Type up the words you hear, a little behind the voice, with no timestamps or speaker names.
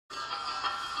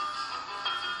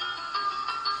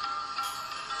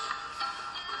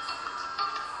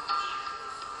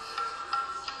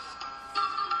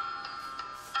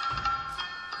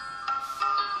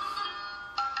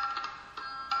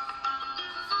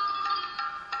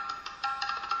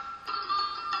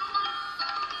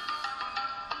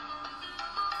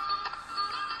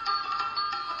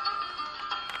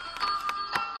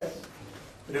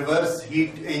Reverse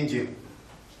heat engine.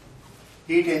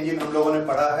 Heat engine हम लोगों ने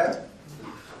पढ़ा है।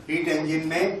 हीट इंजन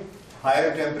में हायर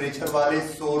टेम्परेचर वाले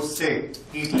सोर्स से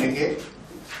हीट लेंगे,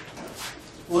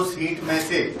 उस हीट में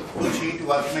से कुछ हीट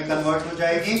वर्क में कन्वर्ट हो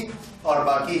जाएगी और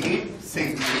बाकी हीट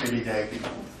सिंक में चली जाएगी।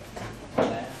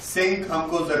 सिंक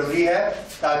हमको जरूरी है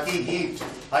ताकि हीट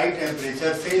हाई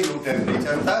टेम्परेचर से लो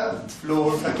टेम्परेचर तक फ्लो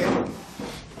हो सके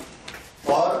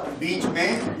और बीच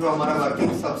में जो हमारा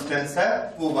वर्किंग सब्सटेंस है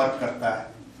वो वर्क करता है।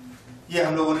 ये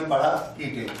हम लोगों ने पढ़ा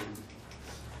heat engine.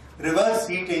 Reverse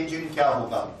heat engine क्या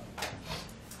होगा?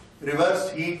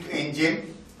 Reverse heat engine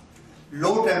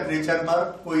low temperature पर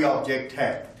कोई ऑब्जेक्ट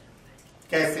है,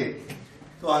 कैसे?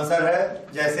 तो आंसर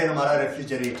है जैसे हमारा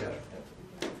रेफ्रिजरेटर।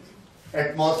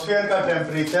 एटमॉस्फेयर का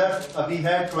टेम्परेचर अभी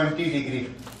है 20 डिग्री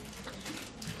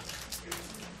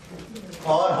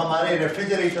और हमारे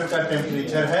रेफ्रिजरेटर का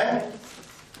टेम्परेचर है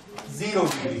 0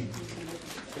 डिग्री।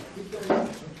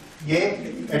 ये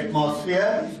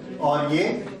एटमॉस्फेयर और ये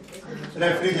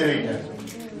रेफ्रिजरेटर।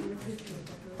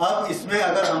 अब इसमें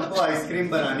अगर हमको आइसक्रीम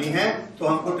बनानी है तो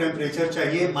हमको टेम्परेचर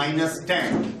चाहिए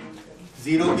 -10।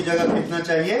 0 की जगह कितना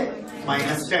चाहिए?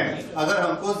 -10। अगर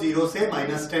हमको 0 से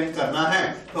 -10 करना है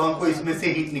तो हमको इसमें से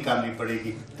हीट निकालनी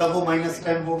पड़ेगी, तब वो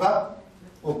 -10 होगा।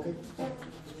 ओके,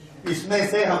 इसमें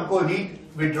से हमको हीट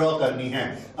विड्रॉ करनी है।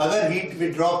 अगर हीट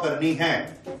विड्रॉ करनी है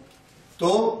तो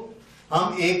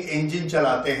हम एक इंजन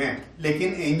चलाते हैं,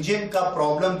 लेकिन इंजन का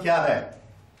प्रॉब्लम क्या है?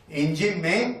 इंजन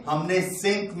में हमने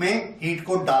सिंक में हीट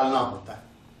को डालना होता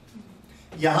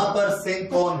है। यहां पर सिंक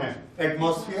कौन है?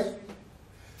 एटमॉस्फेयर।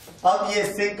 अब ये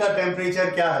सिंक का टेम्परेचर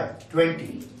क्या है?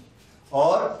 20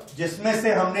 और जिसमें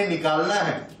से हमने निकालना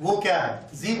है वो क्या है?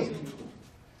 0।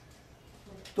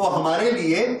 तो हमारे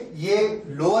लिए ये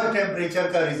लोअर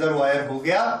टेम्परेचर का रिजर्वायर हो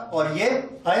गया और ये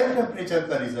हायर टेम्परेचर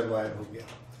का रिजर्वायर हो गया।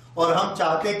 और हम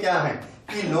चाहते क्या है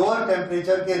कि लोअर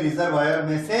टेम्परेचर के रिजर्वायर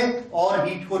में से और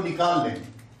हीट को निकाल लें।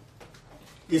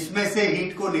 इसमें से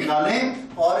हीट को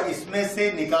निकालें और इसमें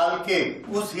से निकाल के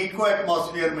उस हीट को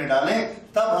एटमॉस्फेयर में डालें,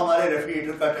 तब हमारे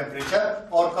रेफ्रिजरेटर का टेम्परेचर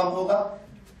और कम होगा।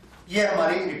 ये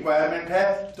हमारी रिक्वायरमेंट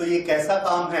है। तो ये कैसा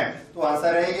काम है? तो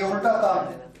आंसर है ये उल्टा काम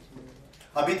है।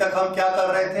 अभी तक हम क्या कर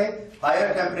रहे थे?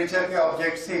 हायर टेम्परेचर के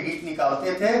ऑब्जेक्ट से हीट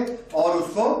निकालते थे और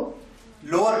उसको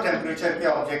लोअर टेम्परेचर के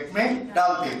ऑब्जेक्ट में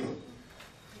डालते थे,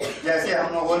 जैसे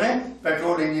हम लोगों ने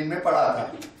पेट्रोल इंजन में पढ़ा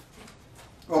था।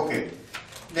 ओके,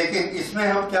 लेकिन इसमें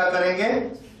हम क्या करेंगे?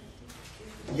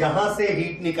 यहां से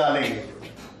हीट निकालेंगे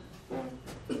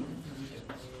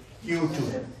Q2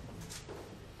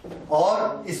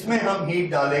 और इसमें हम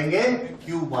हीट डालेंगे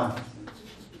Q1।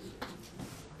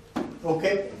 ओके,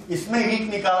 इसमें हीट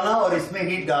निकालना और इसमें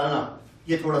हीट डालना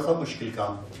ये थोड़ा सा मुश्किल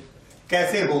काम है।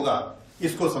 कैसे होगा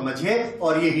इसको समझिए।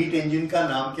 और ये हीट इंजन का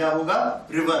नाम क्या होगा?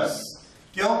 रिवर्स।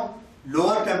 क्यों?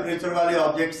 लोअर टेम्परेचर वाले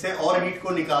ऑब्जेक्ट से और हीट को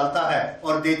निकालता है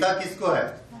और देता किसको है?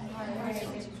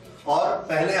 और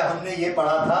पहले हमने ये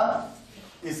पढ़ा था,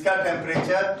 इसका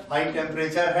टेम्परेचर हाई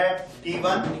टेम्परेचर है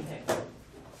T1।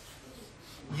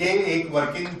 ये एक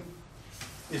वर्किंग,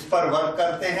 इस पर वर्क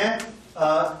करते हैं।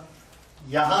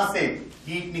 यहां से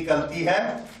हीट निकलती है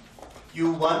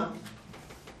Q1।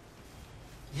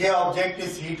 ये ऑब्जेक्ट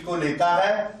इस हीट को लेता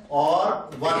है और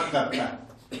वर्क करता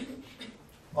है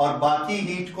और बाकी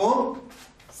हीट को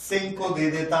सिंक को दे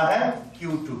देता है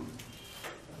Q2।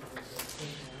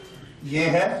 ये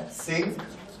है सिंक,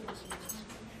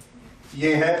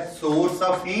 ये है source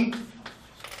of heat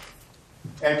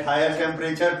at higher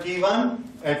temperature T1,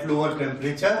 at lower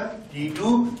temperature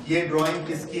T2। ये ड्राइंग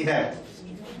किसकी है?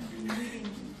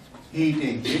 हीट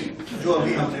इंजन, जो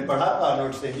अभी हमने पढ़ा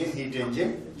कार्नोट से। ये हीट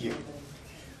इंजन। ये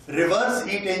रिवर्स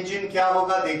हीट इंजन क्या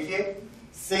होगा? देखिए,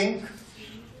 sink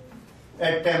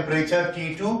at temperature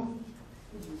T2,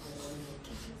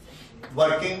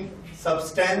 working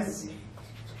substance,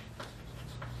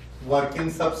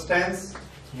 working substance,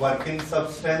 working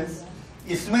substance.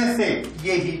 इसमें से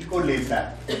ये हीट को लेता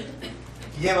है।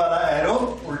 ये वाला एरो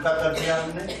उल्टा कर दिया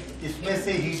हमने। इसमें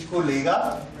से हीट को लेगा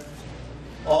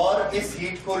और इस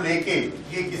हीट को लेके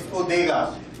ये किसको देगा?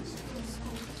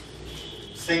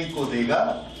 सिंक को देगा,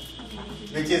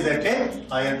 which is eight a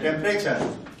higher temperature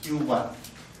Q1।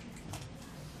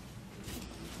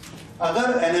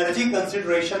 अगर एनर्जी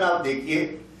कंसिडरेशन आप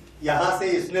देखिए, यहां से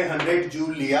इसने 100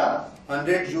 जूल लिया,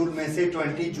 100 जूल में से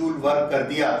 20 जूल वर्क कर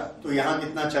दिया, तो यहां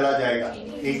कितना चला जाएगा?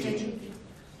 80 जूल।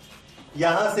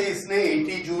 यहां से इसने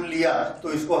 80 जूल लिया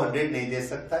तो इसको 100 नहीं दे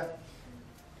सकता।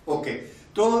 ओके,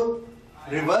 तो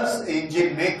रिवर्स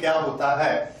इंजन में क्या होता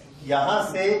है? यहां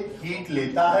से हीट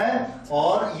लेता है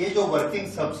और ये जो वर्किंग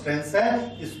सब्सटेंस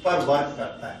है इस पर वर्क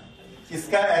करता है।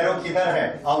 इसका एरो किधर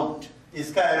है? आउट।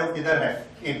 इसका एरो किधर है?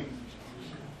 इन।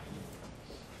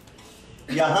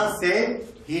 यहां से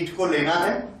हीट को लेना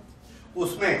है,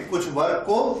 उसमें कुछ वर्क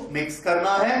को मिक्स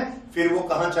करना है, फिर वो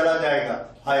कहां चला जाएगा,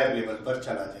 हायर लेवल पर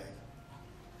चला जाएगा।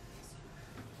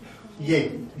 ये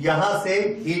यहां से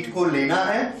हीट को लेना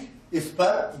है, इस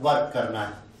पर वर्क करना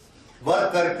है,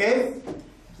 वर्क करके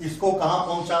इसको कहां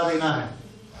पहुंचा देना है,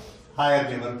 हायर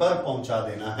लेवल पर पहुंचा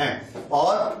देना है।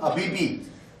 और अभी भी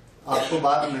आपको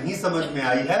बात नहीं समझ में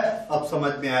आई है, अब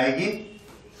समझ में आएगी।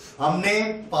 हमने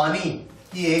पानी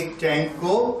की एक टैंक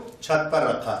को छत पर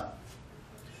रखा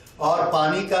और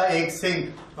पानी का एक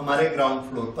सिंक हमारे ग्राउंड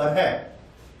फ्लोर पर है।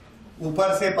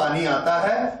 ऊपर से पानी आता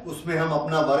है, उसमें हम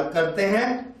अपना वर्क करते हैं,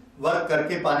 वर्क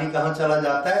करके पानी कहां चला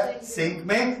जाता है, सिंक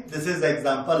में। This is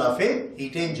example of A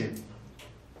heat engine.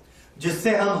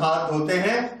 जिससे हम हाथ धोते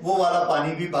हैं वो वाला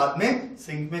पानी भी बाद में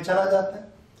सिंक में चला जाता है,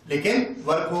 लेकिन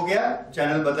वर्क हो गया,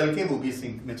 चैनल बदल के वो भी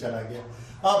सिंक में चला गया।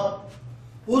 अब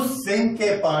उस सिंक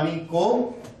के पानी को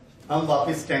हम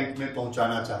वापस टैंक में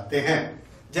पहुंचाना चाहते हैं।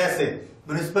 जैसे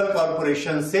म्युनिसिपल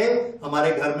कॉर्पोरेशन से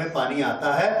हमारे घर में पानी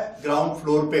आता है, ग्राउंड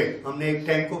फ्लोर पे हमने एक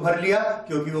टैंक को भर लिया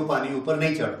क्योंकि वो पानी ऊपर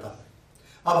नहीं चढ़ता।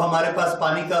 अब हमारे पास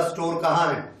पानी का स्टोर कहां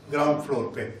है, ग्राउंड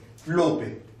फ्लोर पे, लो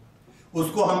पे।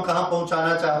 उसको हम कहां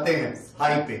पहुंचाना चाहते हैं,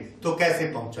 हाई पे। तो कैसे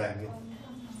पहुंचाएंगे,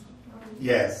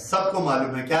 यस सबको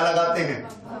मालूम है, क्या लगाते हैं,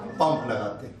 पंप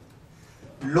लगाते हैं।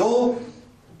 लो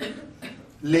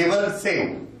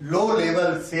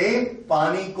लेवल से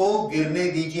पानी को गिरने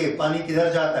दीजिए। पानी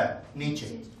किधर जाता है, नीचे।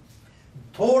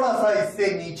 थोड़ा सा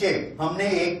इससे नीचे हमने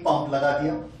एक पंप लगा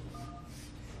दिया,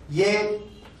 ये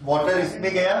वाटर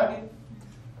इसमें गया,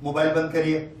 मोबाइल बंद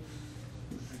करिए,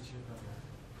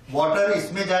 वाटर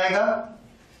इसमें जाएगा,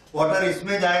 वाटर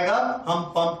इसमें जाएगा, हम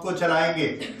पंप को चलाएंगे,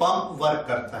 पंप वर्क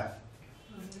करता है।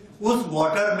 उस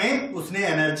वाटर में उसने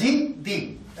एनर्जी दी,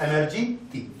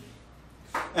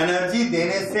 एनर्जी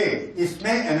देने से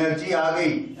इसमें एनर्जी आ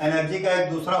गई। एनर्जी का एक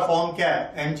दूसरा फॉर्म क्या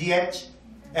है, mgh,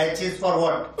 h is for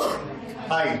what,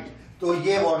 height. तो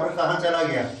ये वाटर कहां चला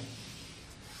गया,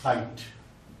 हाइट।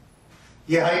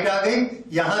 ये हाइट आ गई,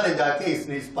 यहां ले जाके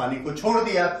इसने इस पानी को छोड़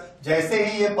दिया। जैसे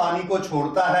ही ये पानी को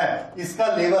छोड़ता है, इसका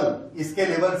लेवल इसके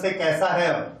लेवल से कैसा है,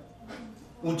 अब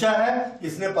ऊंचा है।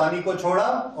 इसने पानी को छोड़ा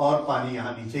और पानी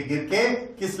यहां नीचे गिर के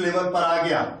किस लेवल पर आ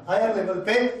गया, हायर लेवल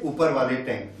पे, ऊपर वाले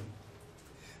टैंक में।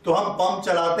 तो हम पंप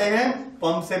चलाते हैं,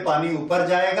 पंप से पानी ऊपर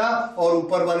जाएगा और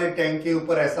ऊपर वाले टैंक के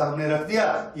ऊपर ऐसा हमने रख दिया,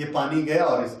 ये पानी गया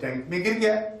और इस टैंक में गिर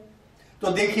गया।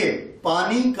 तो देखिए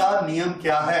पानी का नियम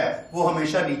क्या है, वो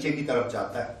हमेशा नीचे की तरफ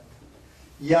जाता है।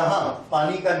 यहां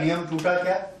पानी का नियम टूटा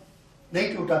क्या,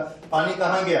 नहीं टूटा। पानी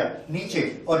कहां गया, नीचे,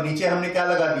 और नीचे हमने क्या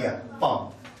लगा दिया,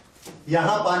 पंप।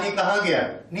 यहां पानी कहां गया,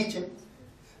 नीचे।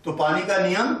 तो पानी का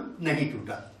नियम नहीं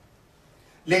टूटा।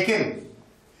 लेकिन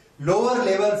लोअर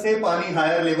लेवल से पानी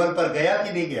हायर लेवल पर गया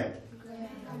कि नहीं गया,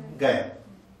 गया।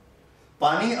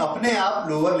 पानी अपने आप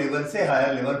लोअर लेवल से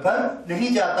हायर लेवल पर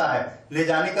नहीं जाता है। ले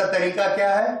जाने का तरीका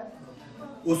क्या है,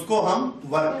 उसको हम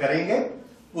वर्क करेंगे,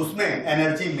 उसमें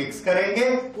एनर्जी मिक्स करेंगे,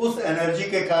 उस एनर्जी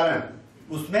के कारण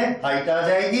उसमें हाइट आ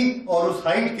जाएगी और उस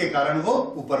हाइट के कारण वो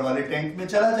ऊपर वाले टैंक में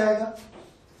चला जाएगा।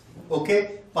 ओके,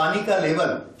 पानी का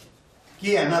लेवल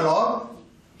की एनालॉग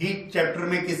हीट चैप्टर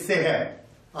में किससे है,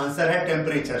 आंसर है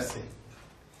टेम्परेचर से।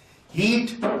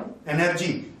 हीट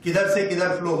एनर्जी किधर से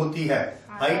किधर फ्लो होती है,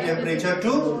 हाई टेम्परेचर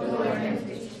टू,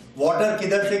 वाटर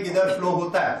किधर से किधर फ्लो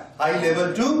होता है, high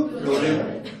level to low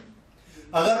level.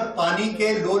 अगर पानी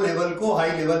के लो लेवल को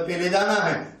हाई लेवल पे ले जाना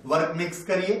है, वर्क मिक्स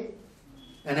करिए,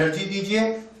 एनर्जी दीजिए।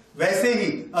 वैसे ही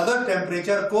अगर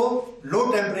टेम्परेचर को लो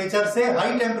टेम्परेचर से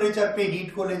हाई टेम्परेचर पे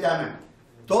हीट को ले जाना है,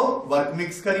 तो वर्क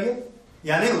मिक्स करिए,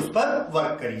 यानी उस पर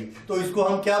वर्क करिए। तो इसको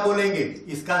हम क्या बोलेंगे,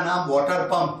 इसका नाम वाटर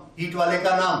पंप, हीट वाले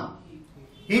का नाम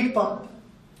हीट पंप।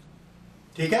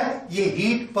 ठीक है, ये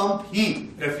हीट पंप ही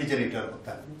रेफ्रिजरेटर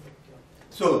होता है।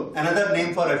 So another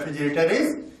name for refrigerator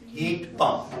is heat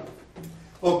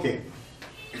pump. Okay,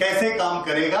 कैसे काम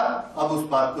करेगा अब उस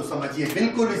बात को समझिए।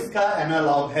 बिल्कुल इसका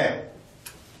एनालॉग है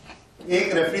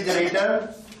एक रेफ्रिजरेटर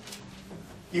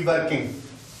की वर्किंग।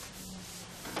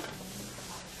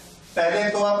 पहले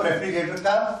तो आप रेफ्रिजरेटर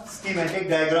का स्कीमेटिक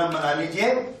डायग्राम बना लीजिए,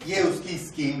 ये उसकी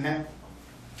स्कीम है।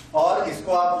 और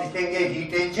इसको आप लिखेंगे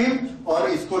हीट इंजन और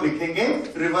इसको लिखेंगे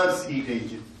reverse heat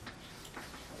engine.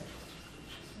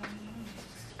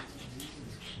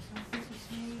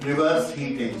 Reverse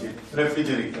heat engine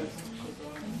refrigerator,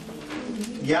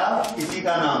 या इसी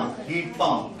का नाम हीट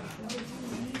पंप।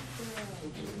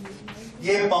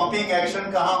 ये पंपिंग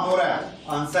एक्शन कहां हो रहा है,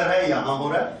 आंसर है यहां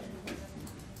हो रहा है।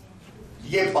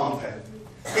 ये पंप है।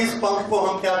 इस पंप को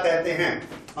हम क्या कहते हैं,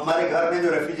 हमारे घर में जो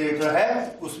रेफ्रिजरेटर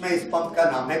है उसमें इस पंप का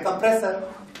नाम है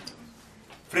कंप्रेसर।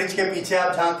 फ्रिज के पीछे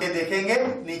आप झांक के देखेंगे,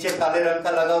 नीचे काले रंग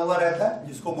का लगा हुआ रहता है,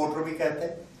 जिसको मोटर भी कहते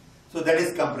हैं। So that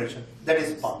is compression, that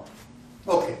is pump.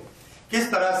 Okay,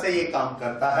 किस तरह से ये काम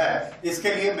करता है,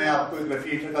 इसके लिए मैं आपको एक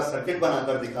रेफ्रिजरेटर का सर्किट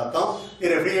बनाकर दिखाता हूं। ये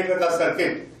रेफ्रिजरेटर का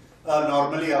सर्किट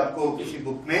नॉर्मली आपको किसी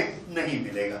बुक में नहीं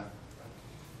मिलेगा,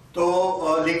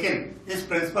 तो लेकिन इस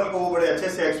प्रिंसिपल को वो बड़े अच्छे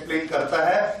से एक्सप्लेन करता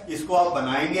है। इसको आप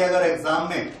बनाएंगे अगर एग्जाम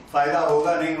में, फायदा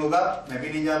होगा नहीं होगा मैं भी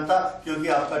नहीं जानता, क्योंकि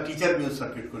आपका टीचर भी उस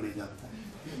सर्किट को नहीं जानता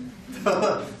तो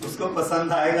उसको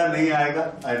पसंद आएगा नहीं आएगा,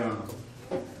 आई डोंट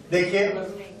नो। देखिए,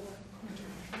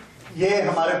 ये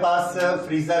हमारे पास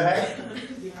फ्रीजर है,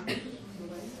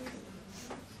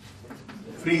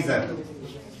 फ्रीजर।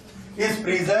 इस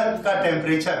फ्रीजर का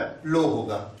टेम्परेचर लो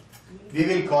होगा, we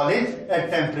will call it at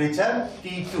temperature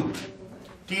T2।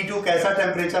 T2 कैसा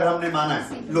टेम्परेचर हमने माना है?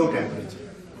 Low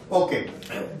temperature. ओके,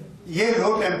 ये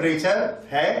लो टेम्परेचर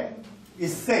है,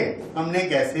 इससे हमने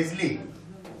गैसेस ली,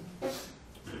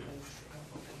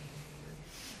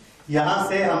 यहां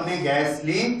से हमने गैस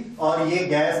ली और ये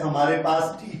गैस हमारे पास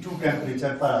T2 टेम्परेचर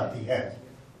पर आती है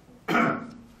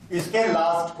इसके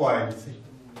लास्ट कॉइल से।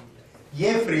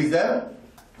 ये फ्रीजर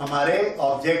हमारे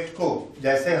ऑब्जेक्ट को,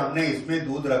 जैसे हमने इसमें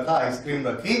दूध रखा, आइसक्रीम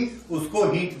रखी, उसको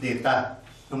हीट देता है,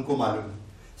 हमको मालूम है,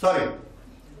 सॉरी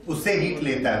उससे हीट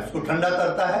लेता है, उसको ठंडा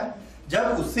करता है।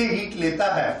 जब उससे हीट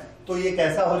लेता है तो ये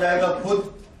कैसा हो जाएगा?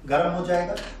 खुद गर्म हो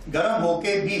जाएगा। गर्म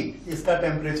होके भी इसका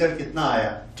टेम्परेचर कितना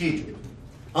आया? T2।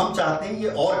 हम चाहते हैं ये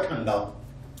और ठंडा हो,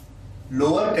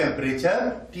 लोअर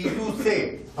टेम्परेचर T2 से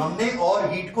हमने और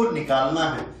हीट को निकालना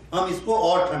है, हम इसको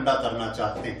और ठंडा करना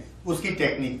चाहते हैं। उसकी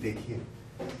टेक्निक देखिए,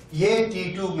 ये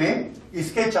T2 में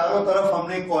इसके चारों तरफ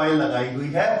हमने कॉइल लगाई हुई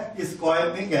है, इस कॉइल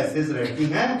में गैसेस रहती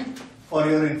हैं।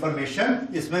 फॉर योर इंफॉर्मेशन,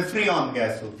 इसमें फ्रीऑन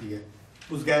गैस होती है,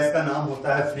 उस गैस का नाम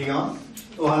होता है फ्रीऑन।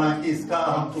 तो हालांकि इसका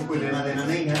हमको कोई लेना देना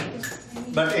नहीं है,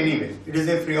 but anyway it is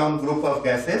a freon group of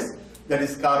gases, that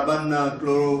is carbon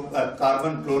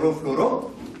chlorofluoro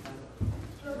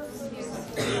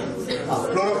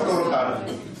chlorofluorocarbon.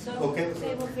 Okay,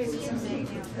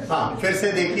 हाँ, फिर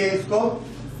से देखिए इसको।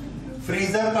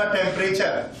 फ्रीजर का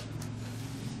टेम्परेचर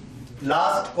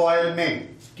लास्ट कॉइल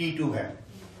में T2 है,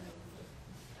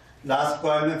 लास्ट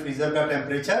कॉइल में फ्रीजर का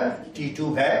टेम्परेचर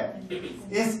T2 है।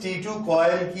 इस T2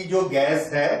 कॉइल की जो गैस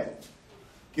है,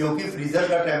 क्योंकि फ्रीजर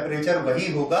का टेम्परेचर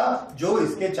वही होगा जो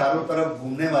इसके चारों तरफ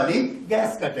घूमने वाली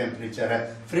गैस का टेम्परेचर है।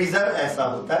 फ्रीजर ऐसा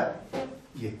होता है,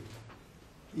 ये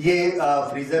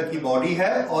फ्रीजर की बॉडी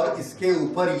है और इसके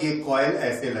ऊपर ये कॉइल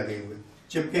ऐसे लगे हुए,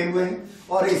 चिपके हुए हैं,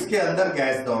 और इसके अंदर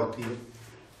गैस दौड़ती है।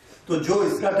 तो जो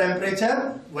इसका टेम्परेचर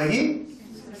वही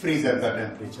फ्रीजर का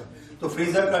टेम्परेचर। तो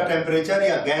फ्रीजर का टेम्परेचर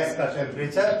या गैस का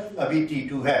टेम्परेचर अभी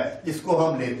T2 है। इसको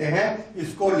हम लेते हैं,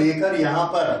 इसको लेकर यहां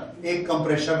पर एक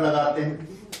कंप्रेसर लगाते हैं,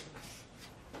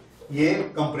 ये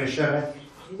कंप्रेसर है।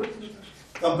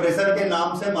 कंप्रेसर के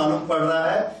नाम से मालूम पड़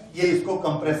रहा है ये इसको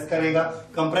कंप्रेस करेगा।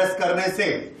 कंप्रेस करने से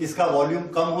इसका वॉल्यूम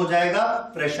कम हो जाएगा,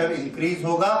 प्रेशर इंक्रीज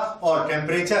होगा और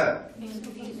टेम्परेचर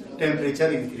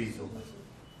इंक्रीज होगा।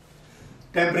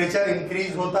 टेम्परेचर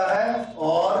इंक्रीज होता है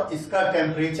और इसका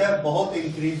टेम्परेचर बहुत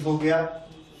इंक्रीज हो गया,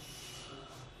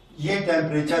 ये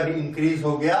टेम्परेचर इंक्रीज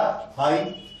हो गया हाई।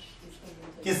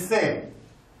 किससे?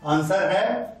 आंसर है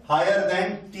higher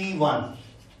than T1,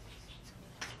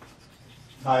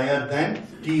 higher than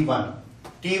T1।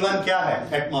 T1 क्या है?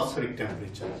 Atmospheric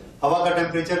temperature. हवा का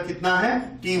टेम्परेचर कितना है?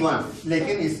 T1।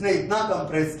 लेकिन इसने इतना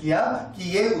कंप्रेस किया कि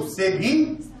ये उससे भी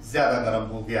ज्यादा गर्म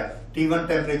हो गया, T1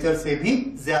 टेम्परेचर से भी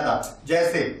ज्यादा।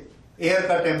 जैसे एयर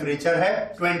का टेम्परेचर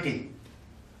है 20,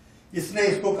 इसने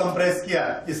इसको कंप्रेस किया,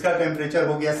 इसका टेम्परेचर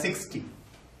हो गया 60,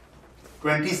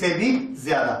 20 से भी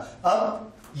ज्यादा।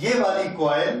 अब ये वाली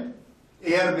कॉइल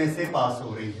एयर में से पास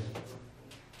हो रही है,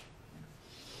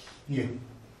 ये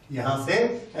यहां से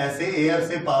ऐसे एयर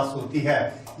से पास होती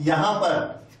है। यहां पर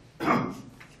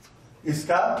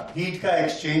इसका हीट का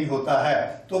एक्सचेंज होता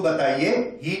है। तो बताइए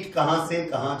हीट कहां से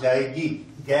कहां जाएगी?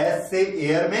 गैस से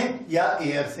एयर में या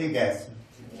एयर से गैस में?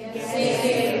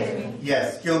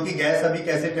 यस, क्योंकि गैस अभी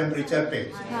कैसे टेम्परेचर पे?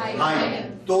 हाई।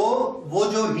 तो वो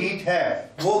जो हीट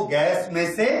है वो गैस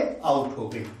में से आउट हो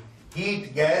गई,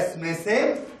 हीट गैस में से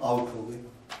आउट हो गई।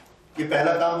 ये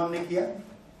पहला काम हमने किया।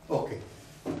 ओके,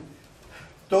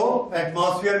 तो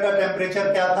एटमॉस्फेयर का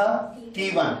टेम्परेचर क्या था?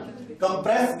 T1।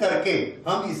 कंप्रेस करके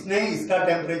हम इसका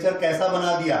टेम्परेचर कैसा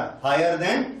बना दिया? Higher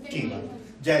than T1।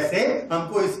 जैसे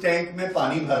हमको इस टैंक में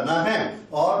पानी भरना है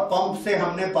और पंप से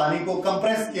हमने पानी को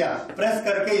कंप्रेस किया, प्रेस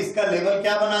करके इसका लेवल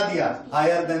क्या बना दिया?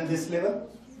 Higher than this level.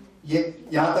 ये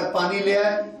यहां तक पानी ले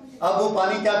आए, अब वो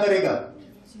पानी क्या करेगा?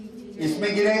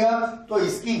 इसमें गिरेगा, तो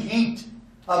इसकी हीट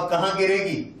अब कहां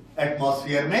गिरेगी?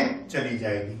 एटमॉस्फेयर में चली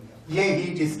जाएगी। ये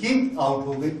हीट इसकी आउट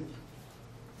हो गई।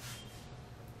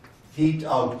 Heat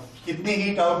out. कितनी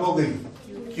हीट आउट हो गई?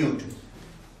 Q2।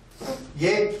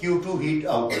 ये Q2 हीट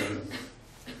आउट हो गई।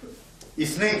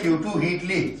 इसने Q2 हीट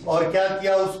ली और क्या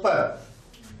किया उस पर?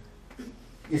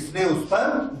 इसने उस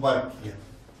पर वर्क किया।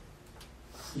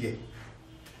 ये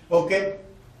ओके,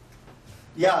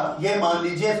 या ये मान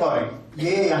लीजिए, सॉरी,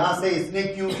 ये यहां से इसने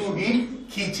Q2 हीट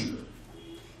खींची,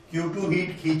 Q2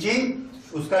 हीट खींची,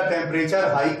 उसका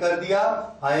टेम्परेचर हाई कर दिया,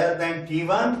 हायर देन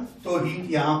T1, तो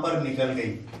हीट यहां पर निकल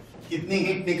गई। कितनी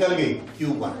हीट निकल गई?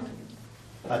 Q1।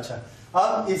 अच्छा,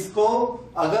 अब इसको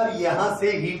अगर यहां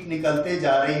से हीट निकलते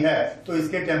जा रही है तो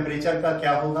इसके टेम्परेचर का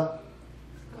क्या होगा?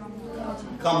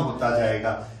 कम होता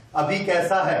जाएगा। अभी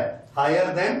कैसा है? Higher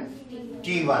than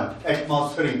T1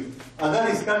 atmospheric. अगर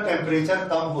इसका टेम्परेचर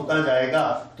कम होता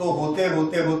जाएगा तो होते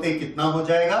होते होते कितना हो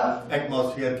जाएगा?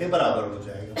 एटमॉस्फेयर के बराबर हो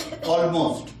जाएगा,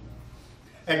 ऑलमोस्ट।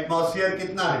 एटमॉस्फेयर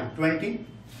कितना है? 20।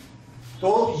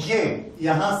 तो ये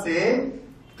यहां से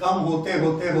कम होते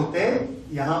होते होते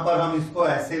यहां पर हम इसको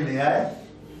ऐसे ले आए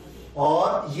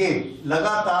और ये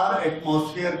लगातार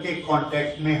एटमॉस्फेयर के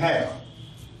कांटेक्ट में है,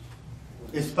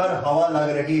 इस पर हवा लग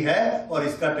रही है और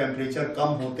इसका टेम्परेचर कम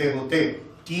होते होते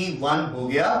T1 हो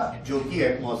गया, जो कि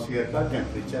एटमॉस्फेयर का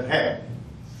टेम्परेचर है।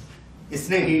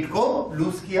 इसने हीट को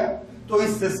लूज किया तो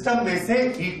इस सिस्टम में से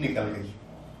हीट निकल गई।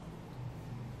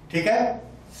 ठीक है,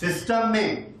 सिस्टम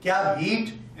में क्या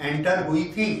हीट एंटर हुई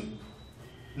थी?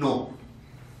 नो।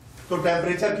 तो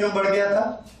टेम्परेचर क्यों बढ़ गया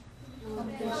था?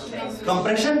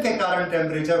 कंप्रेशन के कारण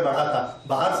टेम्परेचर बढ़ा था,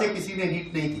 बाहर से किसी ने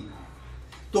हीट नहीं दी।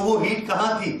 तो वो हीट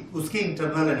कहां थी? उसकी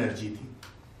इंटरनल एनर्जी थी,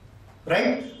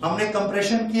 राइट? हमने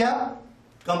कंप्रेशन किया,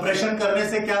 कंप्रेशन करने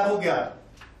से क्या हो गया?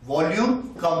 वॉल्यूम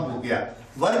कम हो गया,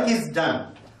 वर्क इज डन,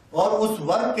 और उस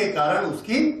वर्क के कारण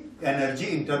उसकी एनर्जी,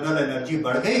 इंटरनल एनर्जी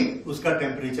बढ़ गई, उसका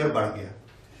टेम्परेचर बढ़ गया।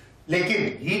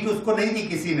 लेकिन हीट उसको नहीं दी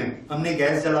किसी ने, हमने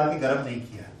गैस जला के गर्म नहीं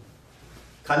किया,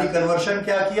 खाली कन्वर्शन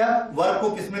क्या किया? वर्क को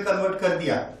किसमें कन्वर्ट कर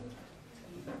दिया?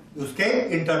 उसके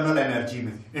इंटरनल एनर्जी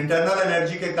में। इंटरनल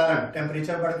एनर्जी के कारण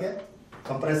टेम्परेचर बढ़ गया,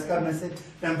 कंप्रेस करने से।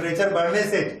 टेम्परेचर बढ़ने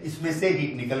से इसमें से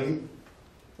हीट निकल गई।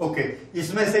 ओके,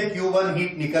 इसमें से Q1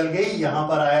 हीट निकल गई, यहां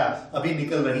पर आया, अभी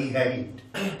निकल रही है हीट।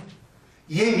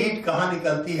 ये हीट कहां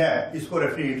निकलती है? इसको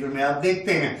रेफ्रिजरेटर में आप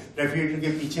देखते हैं, रेफ्रिजरेटर के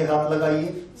पीछे हाथ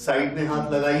लगाइए, साइड में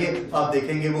हाथ लगाइए, आप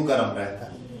देखेंगे वो गर्म रहता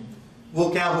है। वो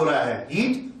क्या हो रहा है?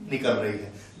 हीट निकल रही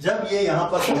है। जब ये यहां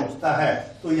पर पहुंचता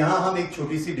है तो यहां हम एक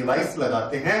छोटी सी डिवाइस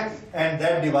लगाते हैं, and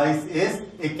that device is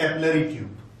a capillary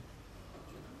tube.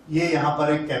 ये यहां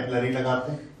पर एक कैपिलरी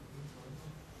लगाते हैं,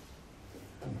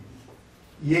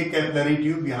 ये कैपिलरी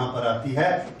ट्यूब यहां पर आती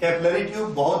है। कैपिलरी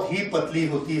ट्यूब बहुत ही पतली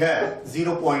होती है,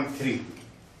 0.3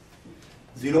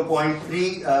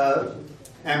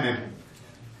 mm,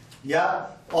 या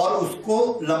और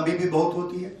उसको लंबी भी बहुत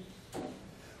होती है।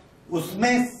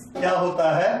 उसमें क्या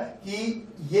होता है कि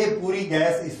ये पूरी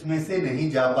गैस इसमें से नहीं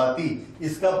जा पाती,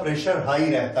 इसका प्रेशर हाई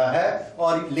रहता है,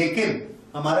 और लेकिन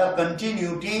हमारा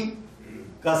कंटिन्यूटी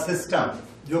का सिस्टम,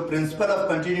 जो प्रिंसिपल ऑफ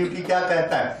कंटिन्यूटी क्या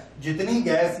कहता है? जितनी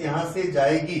गैस यहां से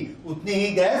जाएगी उतनी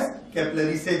ही गैस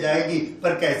कैपिलरी से जाएगी।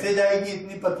 पर कैसे जाएगी?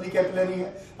 इतनी पतली कैपिलरी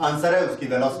है। आंसर है उसकी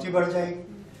वेलोसिटी बढ़ जाएगी।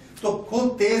 तो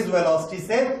खूब तेज वेलोसिटी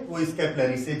से वो इस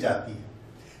कैपिलरी से जाती है।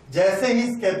 जैसे ही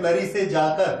इस कैपिलरी से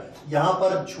जाकर यहां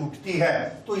पर छूटती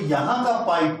है तो यहां का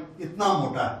पाइप इतना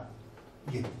मोटा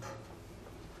है, ये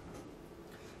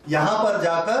यहां पर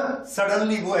जाकर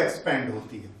सडनली वो एक्सपेंड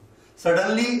होती है।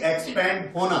 सडनली एक्सपेंड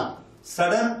होना,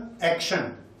 सडन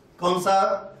एक्शन, कौन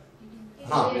सा?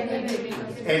 हाँ,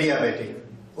 एडियाबैटिक।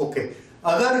 ओके,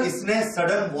 अगर इसने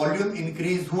सडन वॉल्यूम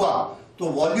इंक्रीज हुआ तो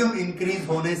वॉल्यूम इंक्रीज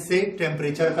होने से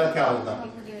टेम्परेचर का क्या होगा?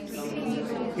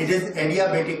 इट इज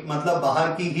एडियाबैटिक, मतलब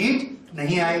बाहर की हीट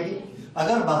नहीं आएगी।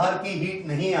 अगर बाहर की हीट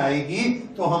नहीं आएगी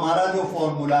तो हमारा जो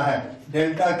फॉर्मूला है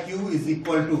delta Q is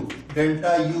equal to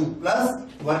delta U plus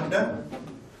work done.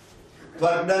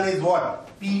 Work done is what?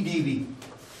 PdV।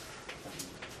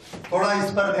 थोड़ा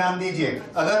इस पर ध्यान दीजिए,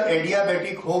 अगर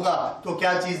एडियाबैटिक होगा तो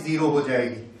क्या चीज जीरो हो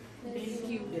जाएगी?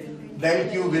 Del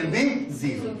Q will be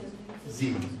zero.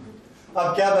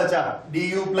 अब क्या बचा?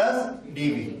 du plus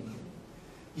dV।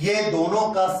 ये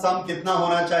दोनों का सम कितना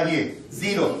होना चाहिए?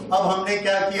 जीरो। अब हमने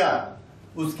क्या किया?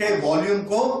 उसके वॉल्यूम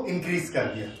को इंक्रीज कर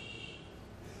दिया।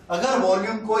 अगर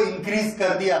वॉल्यूम को इंक्रीज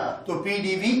कर दिया तो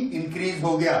PdV इंक्रीज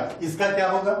हो गया, इसका क्या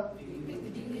होगा?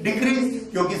 डिक्रीज,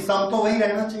 क्योंकि सम तो वही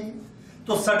रहना चाहिए।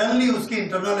 तो सडनली उसकी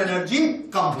इंटरनल एनर्जी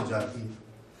कम हो जाती है।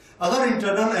 अगर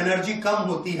इंटरनल एनर्जी कम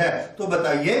होती है तो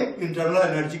बताइए इंटरनल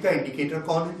एनर्जी का इंडिकेटर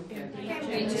कौन है?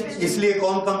 इसलिए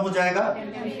कौन कम हो जाएगा?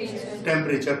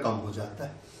 टेम्परेचर कम हो जाता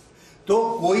है।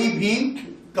 तो कोई भी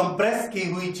कंप्रेस की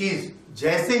हुई चीज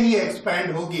जैसे ही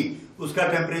एक्सपैंड होगी उसका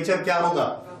टेम्परेचर क्या होगा?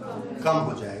 कम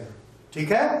हो जाएगा।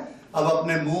 ठीक है, अब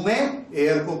अपने मुंह में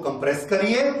एयर को कंप्रेस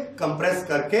करिए, कंप्रेस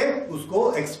करके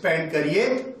उसको एक्सपेंड करिए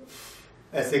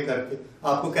ऐसे करके।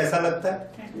 आपको कैसा लगता है?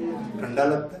 ठंडा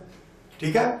लगता है,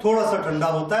 ठीक है, थोड़ा सा ठंडा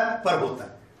होता है पर होता है।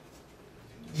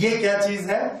 ये क्या चीज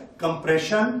है?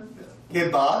 कंप्रेशन के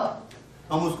बाद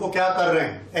हम उसको क्या कर रहे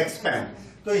हैं? एक्सपेंड।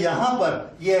 तो यहां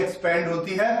पर ये एक्सपेंड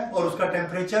होती है और उसका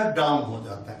टेम्परेचर डाउन हो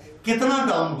जाता है। कितना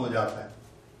डाउन हो जाता है?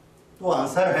 तो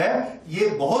आंसर है ये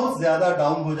बहुत ज्यादा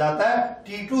डाउन हो जाता है,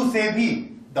 T2 से भी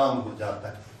डाउन हो जाता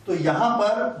है। तो यहां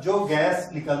पर जो गैस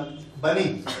निकल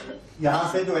बनी,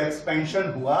 यहां से जो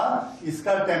एक्सपेंशन हुआ,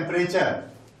 इसका temperature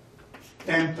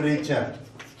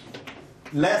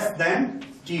less than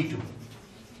T2,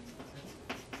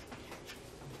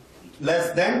 less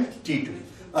than T2।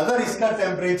 अगर इसका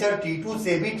टेम्परेचर T2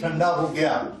 से भी ठंडा हो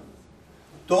गया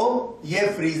तो ये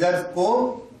फ्रीजर को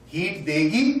हीट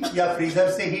देगी या फ्रीजर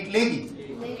से हीट लेगी?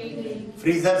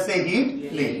 फ्रीजर से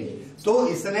हीट लेगी। तो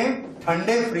इसने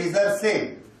ठंडे फ्रीजर से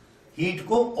हीट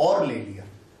को और ले लिया,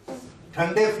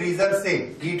 ठंडे फ्रीजर से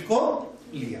हीट को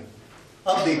लिया।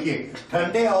 अब देखिए,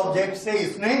 ठंडे ऑब्जेक्ट से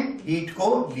इसने हीट को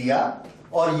लिया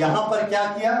और यहां पर क्या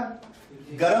किया?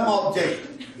 गर्म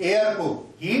ऑब्जेक्ट एयर को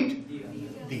हीट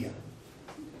दिया।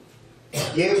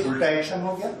 ये उल्टा एक्शन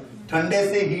हो गया, ठंडे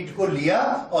से हीट को लिया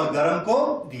और गर्म को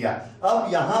दिया।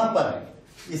 अब यहां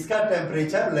पर इसका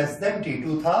टेम्परेचर लेस देन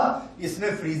T2 था,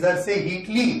 इसने फ्रीजर से हीट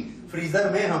ली, फ्रीजर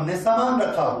में हमने सामान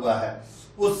रखा हुआ है,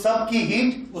 उस सब की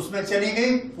हीट उसमें चली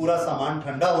गई, पूरा सामान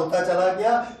ठंडा होता चला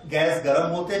गया, गैस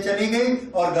गर्म होते चली गई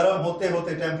और गर्म होते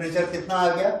होते टेम्परेचर कितना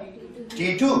आ गया?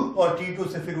 T2। और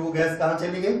T2 से फिर वो गैस कहां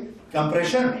चली गई?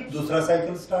 कंप्रेशन, दूसरा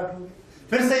साइकिल स्टार्ट हो गया।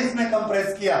 फिर से इसने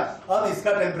कंप्रेस किया, अब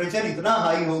इसका टेम्परेचर इतना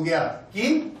हाई हो गया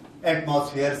कि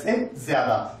एटमॉस्फेयर से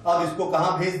ज्यादा। अब इसको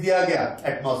कहां भेज दिया गया?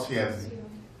 एटमॉस्फेयर में,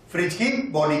 फ्रिज की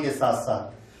बॉडी के साथ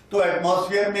साथ। तो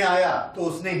एटमॉस्फेयर में आया तो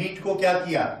उसने हीट को क्या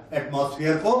किया?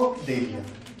 एटमॉस्फेयर को दे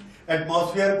दिया।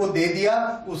 एटमॉस्फेयर को दे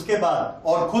दिया, उसके बाद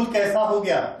और खुद कैसा हो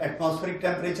गया? एटमॉस्फेरिक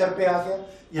टेम्परेचर पे आ गया।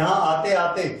 यहां आते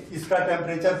आते इसका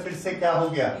टेम्परेचर फिर से क्या हो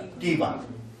गया? T1।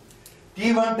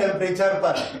 T1 टेम्परेचर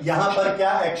पर यहां पर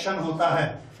क्या एक्शन होता है?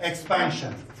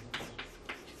 एक्सपेंशन।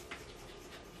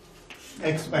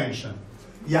 एक्सपेंशन,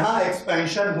 यहां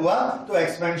एक्सपेंशन हुआ तो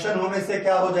एक्सपेंशन होने से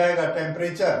क्या हो जाएगा?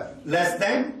 Temperature less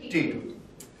than T2।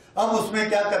 अब उसमें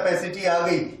क्या कैपेसिटी आ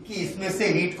गई कि इसमें से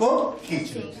हीट को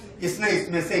खींच ली, इसने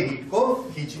इसमें से हीट को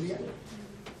खींच लिया,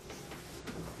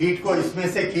 हीट को इसमें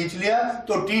से खींच लिया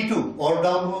तो T2 और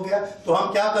डाउन हो गया। तो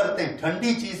हम क्या करते हैं?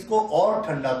 ठंडी चीज को और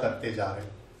ठंडा करते जा रहे हैं।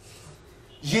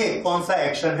 ये कौन सा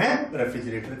एक्शन है?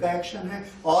 रेफ्रिजरेटर का एक्शन है।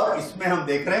 और इसमें हम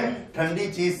देख रहे हैं ठंडी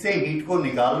चीज से हीट को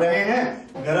निकाल रहे हैं,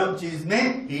 गर्म चीज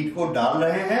में हीट को डाल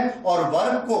रहे हैं और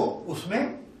वर्क को उसमें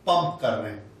पंप कर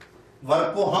रहे हैं,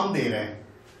 वर्क को हम दे रहे हैं।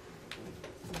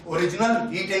 ओरिजिनल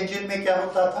हीट इंजन में क्या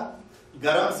होता था?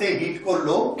 गर्म से हीट को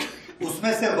लो,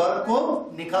 उसमें से वर्क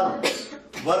को निकालो,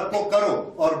 वर्क को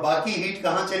करो और बाकी हीट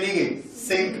कहां चली गई?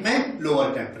 सिंक में,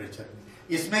 लोअर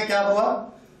टेम्परेचर। इसमें क्या हुआ?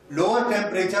 लोअर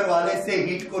टेम्परेचर वाले से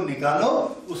हीट को निकालो,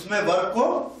 उसमें वर्क को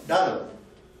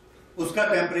डालो, उसका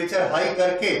टेम्परेचर हाई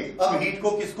करके अब हीट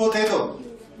को किसको दे दो?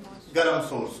 गर्म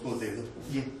सोर्स को दे दो।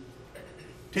 ये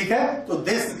ठीक है। तो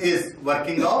this is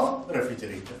working of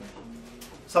refrigerator.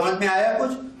 समझ में आया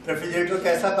कुछ? रेफ्रिजरेटर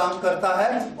कैसा काम करता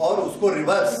है और उसको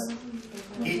रिवर्स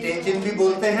हीट इंजन भी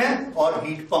बोलते हैं और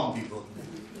हीट पंप भी बोलते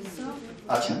हैं।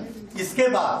 अच्छा, इसके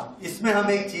बाद इसमें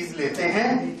हम एक चीज लेते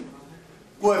हैं,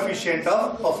 कोएफिशिएंट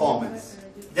ऑफ परफॉर्मेंस।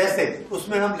 जैसे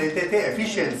उसमें हम लेते थे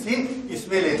एफिशिएंसी,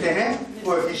 इसमें लेते हैं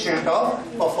कोएफिशिएंट ऑफ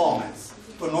परफॉर्मेंस।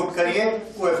 तो नोट करिए,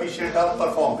 कोएफिशिएंट ऑफ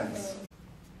परफॉर्मेंस।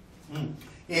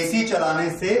 एसी चलाने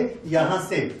से यहां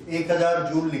से 1000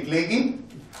 जूल निकलेगी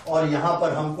और यहां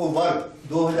पर हमको वर्क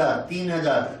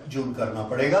 2000-3000 जूल करना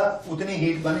पड़ेगा, उतनी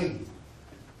हीट बनेगी।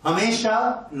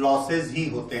 हमेशा लॉसेस ही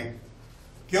होते हैं।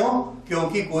 क्यों?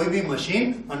 क्योंकि कोई भी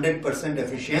मशीन 100%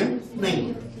 एफिशिएंट नहीं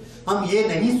है। हम ये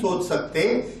नहीं सोच सकते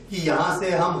कि यहां से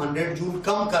हम 100 जूल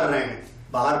कम कर रहे हैं,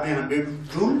 बाहर में 100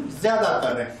 जूल ज्यादा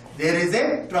कर रहे हैं, there is a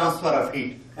transfer of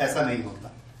heat. ऐसा नहीं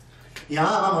होता।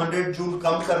 यहां हम 100 जूल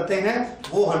कम करते हैं,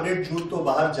 वो 100 जूल तो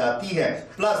बाहर जाती है,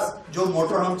 प्लस जो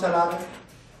मोटर हम चला रहे हैं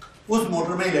उस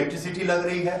मोटर में इलेक्ट्रिसिटी लग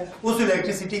रही है, उस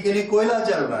इलेक्ट्रिसिटी के लिए कोयला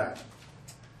जल रहा है।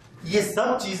 ये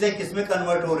सब चीजें किसमें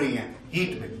कन्वर्ट हो रही हैं?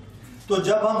 हीट में। तो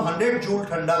जब हम 100 जूल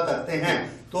ठंडा करते हैं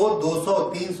तो 200,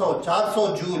 300, 400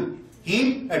 जूल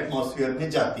हीट एटमॉस्फेयर में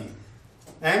जाती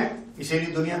है एंड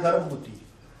इसीलिए दुनिया गर्म होती है।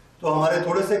 तो हमारे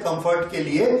थोड़े से कंफर्ट के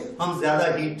लिए हम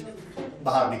ज्यादा हीट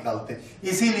बाहर निकालते हैं।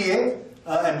 इसीलिए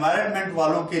एनवायरनमेंट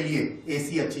वालों के लिए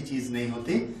एसी अच्छी चीज नहीं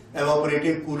होती,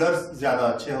 एवापोरेटिव कूलर्स ज्यादा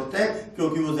अच्छे होते हैं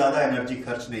क्योंकि वो ज्यादा एनर्जी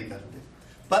खर्च नहीं करते,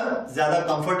 पर ज्यादा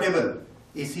कंफर्टेबल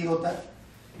एसी होता है।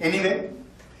 एनीवे,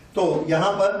 तो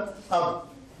यहां पर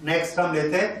अब नेक्स्ट हम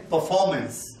लेते हैं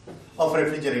performance of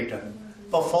refrigerator.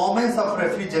 Performance of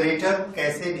refrigerator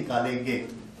कैसे निकालेंगे?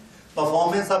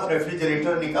 परफॉर्मेंस ऑफ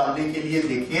रेफ्रिजरेटर निकालने के लिए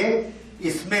देखिए,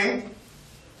 इसमें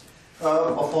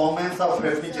परफॉर्मेंस ऑफ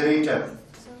रेफ्रिजरेटर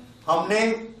हमने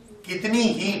कितनी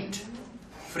हीट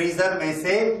फ्रीजर में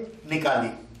से निकाली?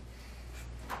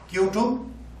 Q2।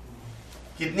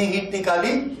 कितनी हीट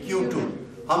निकाली? Q2।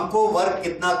 हमको वर्क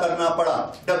कितना करना पड़ा?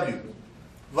 W।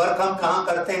 वर्क हम कहां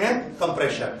करते हैं?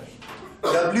 कंप्रेशर।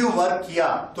 W वर्क किया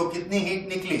तो कितनी हीट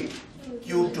निकली?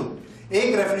 Q2।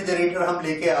 एक रेफ्रिजरेटर हम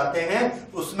लेके आते हैं,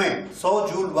 उसमें 100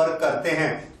 जूल वर्क करते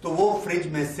हैं, तो वो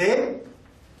फ्रिज में से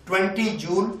 20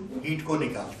 जूल हीट को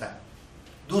निकालता है।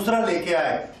 दूसरा लेके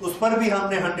आए, उस पर भी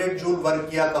हमने 100 जूल वर्क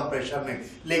किया कंप्रेशर में,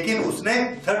 लेकिन उसने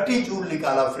 30 जूल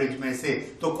निकाला फ्रिज में से,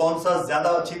 तो कौन सा ज्यादा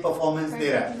अच्छी परफॉर्मेंस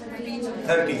दे रहा है?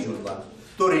 30 जूल वाला।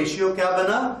 तो रेशियो क्या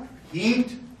बना?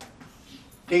 Heat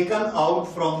taken out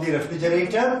from the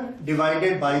refrigerator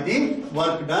divided by the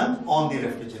work done on the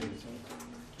refrigerator.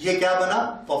 ये क्या बना?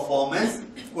 Performance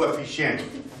coefficient.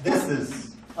 This is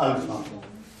alpha,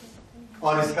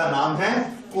 और इसका नाम है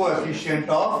कोएफिशिएंट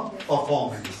ऑफ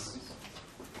परफॉर्मेंस।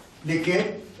 लिखिए,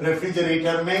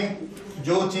 रेफ्रिजरेटर में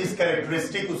जो चीज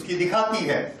कैरेक्टरिस्टिक उसकी दिखाती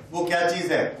है वो क्या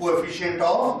चीज है? Coefficient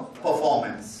of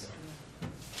performance.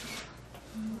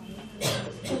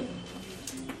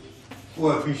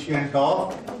 Coefficient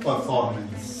of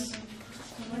performance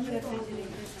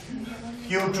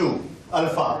Q2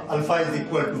 alpha. Alpha is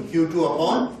equal to Q2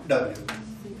 upon W।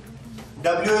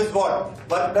 W is what?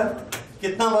 Work done.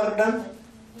 कितना वर्क डन?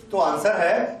 तो आंसर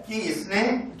है कि इसने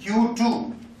Q2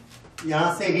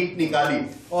 यहां से हीट निकाली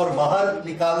और बाहर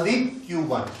निकाल दी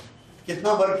Q1।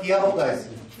 कितना वर्क किया होगा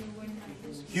इसने?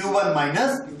 Q1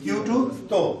 minus Q2।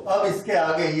 तो अब इसके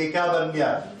आगे ये क्या बन गया?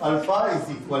 Alpha is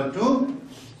equal to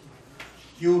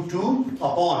Q2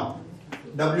 upon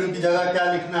W की जगह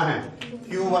क्या लिखना है?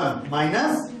 Q1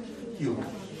 minus Q1।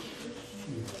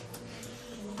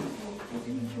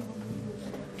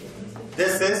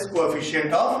 This is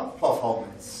coefficient of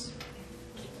performance.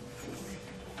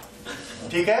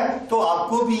 ठीक है, तो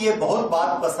आपको भी ये बहुत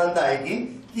बात पसंद आएगी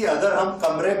कि अगर हम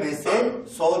कमरे में से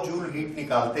 100 जूल हीट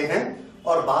निकालते हैं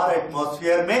और बाहर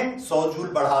एटमॉस्फेयर में 100 जूल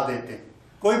बढ़ा देते हैं,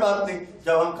 कोई बात नहीं,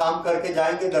 जब हम काम करके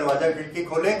जाएंगे, दरवाजा खिड़की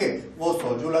खोलेंगे, वो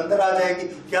 100 जूल अंदर आ जाएगी।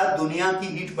 क्या दुनिया की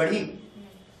हीट बढ़ी?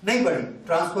 नहीं बढ़ी,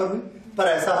 ट्रांसफर हुई, पर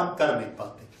ऐसा हम कर नहीं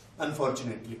पाते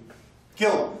अनफॉर्चुनेटली।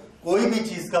 क्यों? कोई भी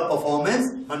चीज का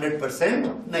परफॉर्मेंस 100%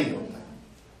 नहीं होता है।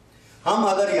 हम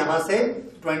अगर यहां से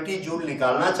 20 जूल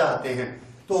निकालना चाहते हैं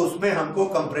तो उसमें हमको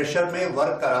कंप्रेशर में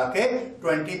वर्क करा के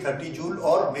 20-30 जूल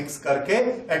और मिक्स करके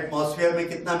एटमॉस्फेयर में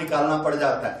कितना निकालना पड़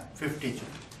जाता है? 50 joule.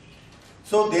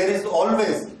 So there is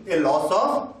always a loss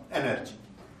of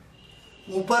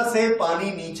energy. ऊपर से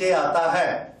पानी नीचे आता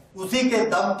है, उसी के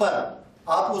दम पर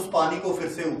आप उस पानी को फिर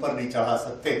से ऊपर नहीं चढ़ा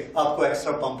सकते, आपको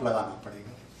एक्स्ट्रा पंप लगाना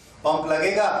पड़ेगा। पंप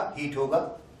लगेगा, हीट होगा।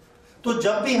 तो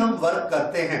जब भी हम वर्क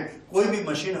करते हैं, कोई भी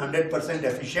मशीन 100%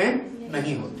 एफिशिएंट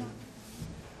नहीं होती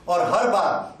और हर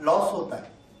बार लॉस होता है।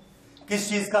 किस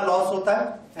चीज का लॉस होता है?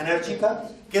 एनर्जी का।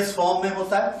 किस फॉर्म में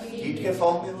होता है? हीट के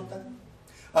फॉर्म में होता है।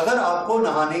 अगर आपको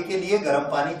नहाने के लिए गर्म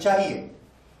पानी चाहिए,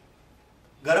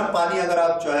 गर्म पानी अगर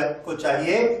आपको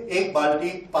चाहिए, एक बाल्टी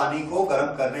पानी को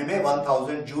गर्म करने में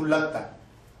 1000 जूल लगता है,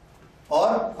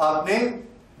 और आपने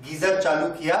गीजर चालू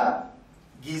किया,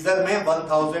 गीजर में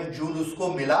 1000 जूल उसको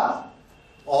मिला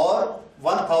और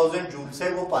 1000 जूल से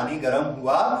वो पानी गर्म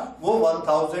हुआ। वो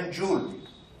 1000 जूल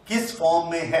किस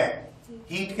फॉर्म में है?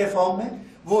 हीट के फॉर्म में।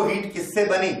 वो हीट किससे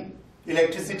बनी?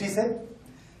 इलेक्ट्रिसिटी से।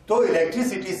 तो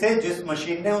इलेक्ट्रिसिटी से जिस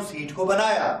मशीन ने उस हीट को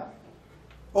बनाया,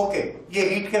 ओके, ये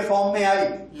हीट के फॉर्म में आई,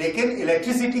 लेकिन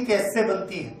इलेक्ट्रिसिटी कैसे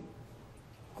बनती है?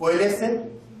 कोयले से,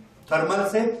 थर्मल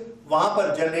से। वहां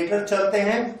पर जनरेटर चलते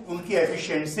हैं, उनकी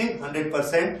एफिशिएंसी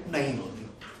 100% नहीं होती।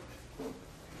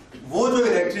 वो जो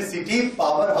इलेक्ट्रिसिटी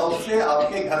पावर हाउस से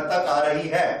आपके घर तक आ रही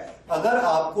है, अगर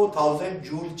आपको 1000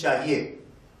 जूल चाहिए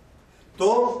तो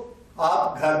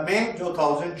आप घर में जो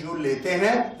 1000 जूल लेते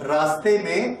हैं, रास्ते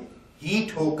में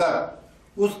हीट होकर,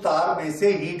 उस तार में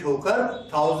से हीट होकर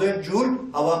 1000 जूल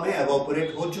हवा में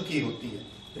एवोपोरेट हो चुकी होती है,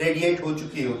 रेडिएट हो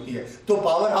चुकी होती है। तो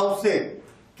पावर हाउस से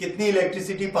कितनी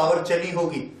इलेक्ट्रिसिटी पावर चली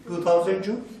होगी? 2000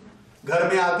 जूल। घर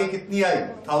में आके कितनी आई?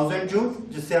 1000 जूल,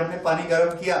 जिससे हमने पानी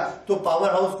गर्म किया। तो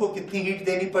पावर हाउस को कितनी हीट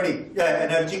देनी पड़ी या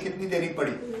एनर्जी कितनी देनी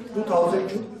पड़ी? 2000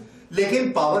 जूल।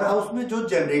 लेकिन पावर हाउस में जो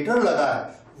जनरेटर लगा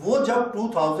है, वो जब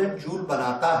 2000 जूल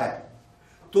बनाता है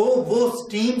तो वो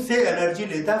स्टीम से एनर्जी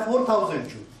लेता है 4000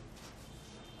 जूल।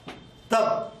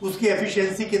 तब उसकी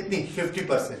एफिशिएंसी कितनी?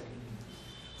 50%।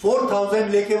 4000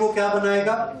 लेके वो क्या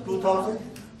बनाएगा 2000।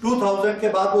 2000 के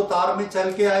बाद वो तार में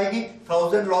चल के आएगी,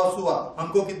 1000 लॉस हुआ,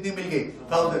 हमको कितनी मिल गई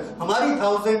 1000। हमारी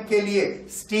 1000 के लिए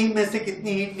स्टीम में से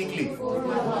कितनी हीट निकली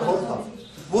 4000।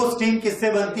 वो स्टीम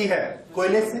किससे बनती है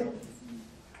कोयले से।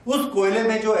 उस कोयले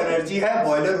में जो एनर्जी है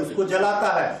बॉयलर उसको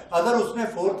जलाता है। अगर उसने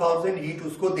 4000 हीट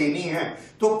उसको देनी है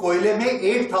तो कोयले में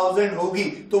 8000 होगी,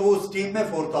 तो वो स्टीम में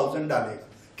 4000 डालेगा।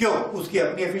 क्यों? उसकी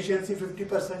अपनी एफिशिएंसी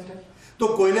 50% है। तो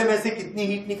कोयले में से कितनी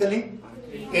हीट निकली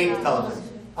 8000।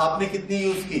 आपने कितनी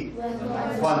यूज की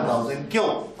 1000। क्यों?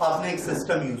 आपने एक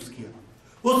सिस्टम यूज किया।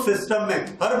 उस सिस्टम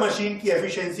में हर मशीन की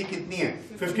एफिशिएंसी कितनी है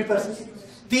 50%।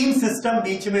 3 सिस्टम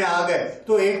बीच में आ गए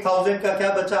तो 8000 का क्या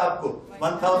बचा आपको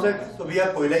 1000। तो भैया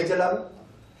कोयला ही जला लो।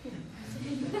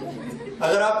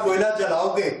 अगर आप कोयला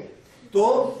जलाओगे तो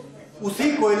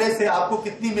उसी कोयले से आपको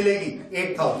कितनी मिलेगी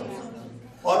 8000,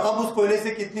 और अब उस कोयले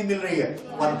से कितनी मिल रही है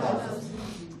 1000।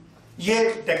 ये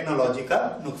टेक्नोलॉजी का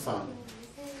नुकसान है।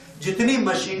 जितनी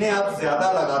मशीनें आप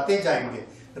ज्यादा लगाते जाएंगे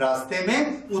रास्ते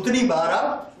में, उतनी बार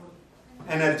आप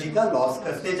एनर्जी का लॉस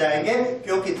करते जाएंगे,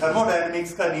 क्योंकि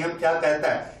थर्मोडायनेमिक्स का नियम क्या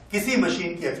कहता है, किसी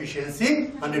मशीन की एफिशिएंसी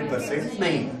 100%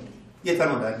 नहीं है। ये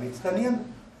थर्मोडायनेमिक्स का नियम है।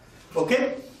 ओके,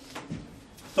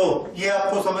 तो ये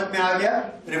आपको समझ में आ गया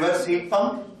रिवर्स हीट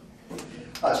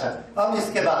पंप। अच्छा, अब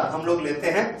इसके बाद हम लोग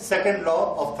लेते हैं second law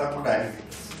of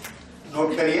thermodynamics.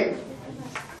 Note करिए,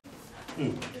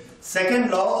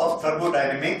 सेकंड लॉ ऑफ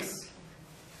थर्मोडायनेमिक्स,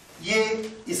 ये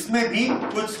इसमें भी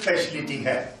कुछ स्पेशलिटी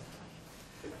है।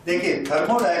 देखिए,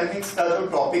 थर्मोडायनेमिक्स का जो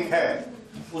टॉपिक है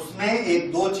उसमें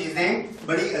एक दो चीजें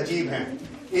बड़ी अजीब हैं।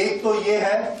 एक तो ये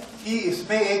है कि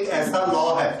इसमें एक ऐसा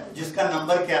लॉ है जिसका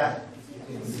नंबर क्या है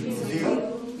 0।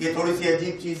 ये थोड़ी सी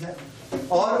अजीब चीज है।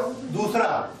 और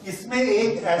दूसरा, इसमें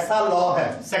एक ऐसा लॉ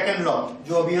है सेकंड लॉ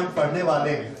जो अभी हम पढ़ने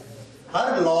वाले हैं।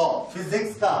 हर लॉ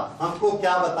फिजिक्स का हमको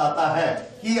क्या बताता है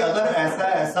कि अगर ऐसा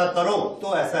ऐसा करो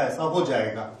तो ऐसा ऐसा हो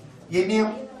जाएगा। ये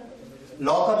नियम,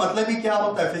 लॉ का मतलब ही क्या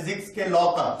होता है फिजिक्स के लॉ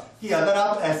का, कि अगर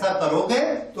आप ऐसा करोगे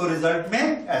तो रिजल्ट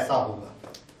में ऐसा होगा,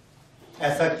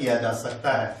 ऐसा किया जा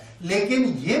सकता है। लेकिन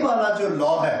ये वाला जो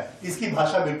लॉ है इसकी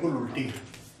भाषा बिल्कुल उल्टी है।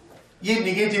 ये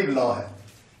निगेटिव लॉ है।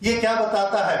 ये क्या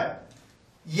बताता है,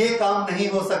 ये काम नहीं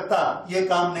हो सकता, ये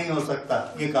काम नहीं हो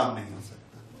सकता, ये काम नहीं हो सकता।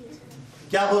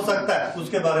 क्या हो सकता है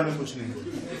उसके बारे में कुछ नहीं।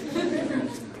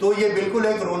 तो ये बिल्कुल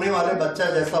एक रोने वाले बच्चा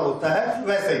जैसा होता है,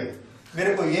 वैसे ही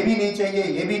मेरे को ये भी नहीं चाहिए,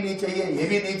 ये भी नहीं चाहिए, ये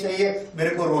भी नहीं चाहिए,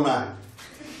 मेरे को रोना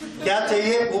है। क्या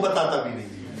चाहिए वो बताता भी नहीं।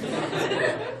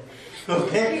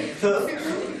 ओके, तो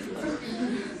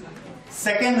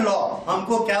सेकेंड लॉ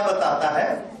हमको क्या बताता है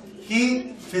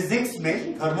कि फिजिक्स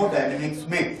में, थर्मोडायनेमिक्स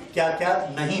में क्या क्या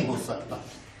नहीं हो सकता।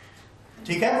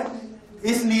 ठीक है,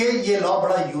 इसलिए ये लॉ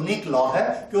बड़ा यूनिक लॉ है,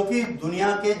 क्योंकि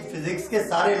दुनिया के फिजिक्स के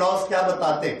सारे लॉस क्या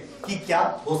बताते हैं कि क्या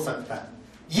हो सकता है।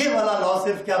 ये वाला लॉ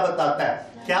सिर्फ क्या बताता है,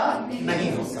 क्या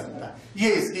नहीं हो सकता। ये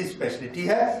इसकी स्पेशलिटी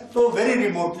है। तो वेरी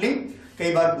रिमोटली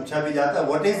कई बार पूछा भी जाता है,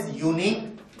 व्हाट इज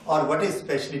यूनिक और what is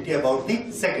speciality about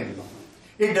the second law.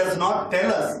 It does not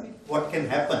tell us what can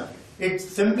happen, it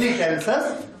simply tells us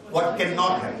what can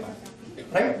not happen.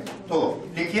 Right, तो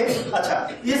लिखिए। अच्छा,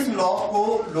 इस लॉ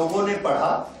को लोगों ने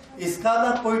पढ़ा, इसका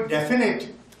ना कोई डेफिनेट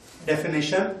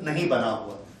डेफिनेशन नहीं बना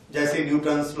हुआ, जैसे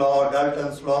न्यूटन्स लॉ,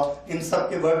 डाल्टन्स लॉ, इन सब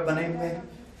के वर्ड बने हुए हैं।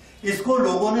 इसको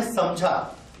लोगों ने समझा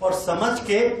और समझ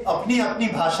के अपनी अपनी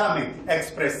भाषा में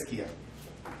एक्सप्रेस किया।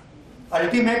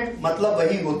 अल्टीमेट मतलब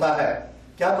वही होता है।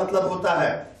 क्या मतलब होता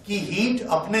है कि हीट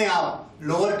अपने आप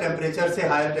लोअर टेम्परेचर से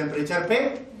हायर टेम्परेचर पे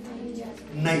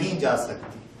नहीं जा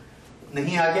सकती।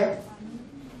 नहीं आ गया?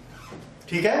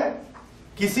 ठीक है,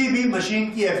 किसी भी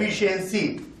मशीन की एफिशिएंसी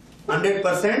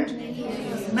 100%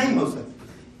 नहीं हो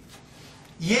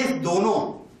सकती। ये दोनों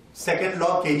सेकेंड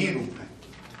लॉ के ही रूप हैं।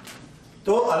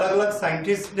 तो अलग अलग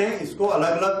साइंटिस्ट ने इसको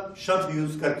अलग अलग शब्द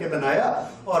यूज करके बनाया,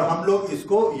 और हम लोग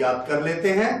इसको याद कर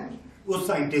लेते हैं उस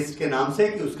साइंटिस्ट के नाम से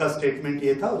कि उसका स्टेटमेंट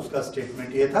ये था, उसका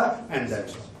स्टेटमेंट ये था, एंड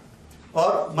दैट्स ऑल।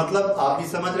 और मतलब आप भी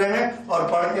समझ रहे हैं, और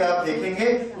पढ़ के आप देखेंगे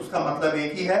उसका मतलब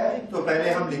एक ही है। तो पहले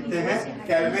हम लिखते हैं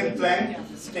kelvin Planck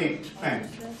statement.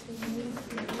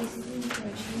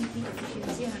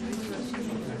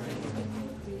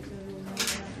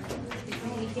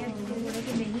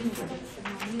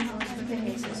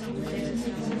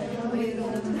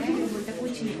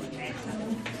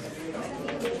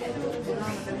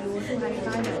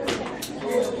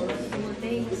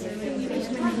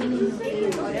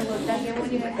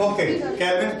 Okay,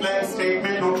 kelvin Planck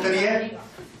statement note करिए।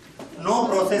 No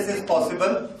process is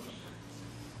possible,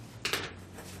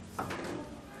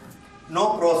 no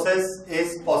process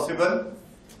is possible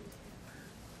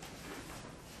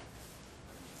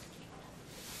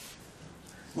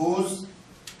whose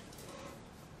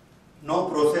no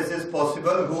process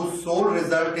possible whose sole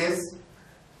result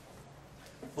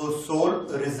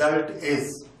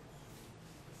is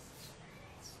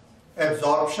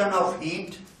absorption of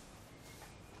heat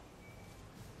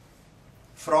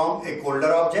from a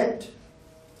colder object,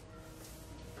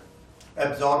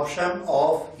 absorption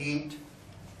of heat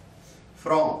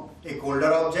from a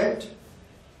colder object,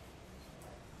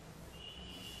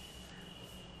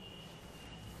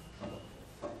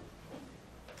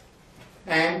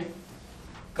 and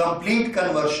complete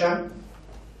conversion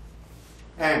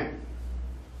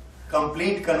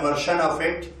of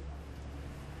it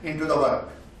into the work.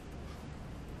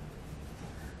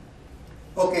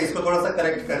 Okay, इसको थोड़ा सा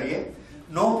correct करिए.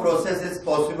 No process is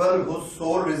possible whose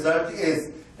sole result is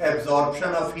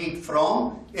absorption of heat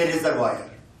from a reservoir.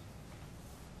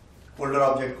 Colder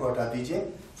object को हटा दीजिए.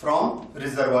 From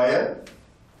reservoir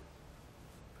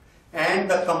and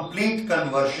the complete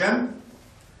conversion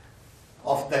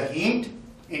of the heat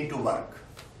into work.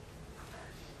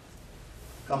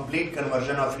 Complete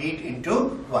conversion of heat into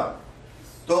work.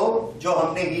 तो जो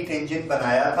हमने heat engine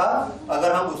बनाया था,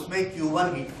 अगर हम उसमें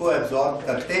Q1 हीट को एब्जॉर्ब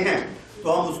करते हैं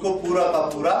तो हम उसको पूरा का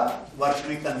पूरा वर्क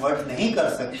में कन्वर्ट नहीं कर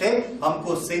सकते.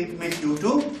 हमको सिंक में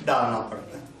Q2 डालना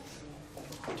पड़ता है.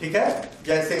 ठीक है,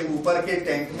 जैसे ऊपर के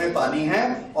टैंक में पानी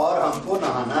है और हमको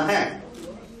नहाना है.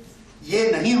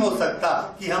 ये नहीं हो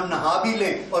सकता कि हम नहा भी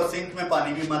लें और सिंक में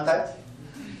पानी भी मत आए.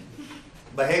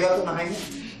 बहेगा तो नहाएंगे.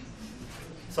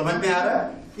 समझ में आ रहा है?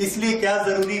 इसलिए क्या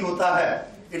जरूरी होता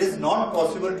है? It is not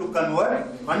possible to convert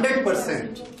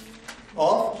 100%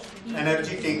 of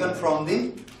energy taken from the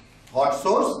hot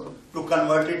source to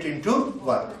convert it into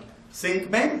work. Sink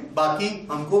में बाकी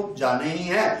हमको जाने ही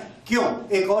है. क्यों?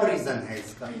 एक और रीजन है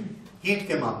इसका. हीट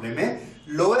के मामले में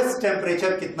लोएस्ट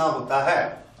टेम्परेचर कितना होता है?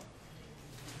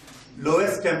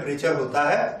 लोएस्ट टेम्परेचर होता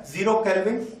है 0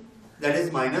 केल्विन, दैट इज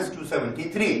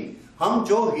 -273. हम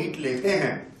जो हीट लेते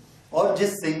हैं और जिस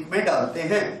सिंक में डालते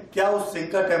हैं, क्या उस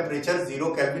सिंक का टेम्परेचर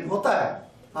 0 केल्विन होता है?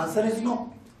 Answer is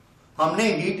no. हमने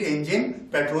हीट इंजन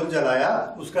पेट्रोल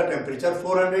जलाया, उसका टेम्परेचर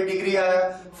 400 डिग्री आया.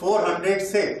 400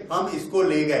 से हम इसको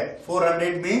ले गए.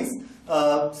 400 मीन्स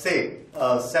से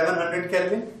 700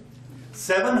 केल्विन.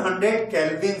 700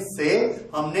 केल्विन से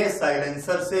हमने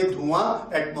साइलेंसर से धुआं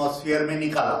एटमॉस्फेयर में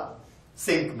निकाला.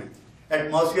 सिंक में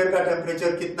एटमॉस्फेयर का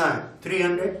टेम्परेचर कितना है?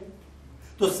 300.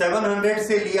 तो 700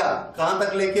 से लिया, कहां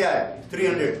तक लेके आए?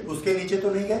 300. उसके नीचे तो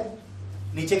नहीं गए.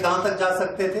 नीचे कहां तक जा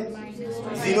सकते थे?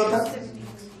 0 तक.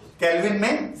 केल्विन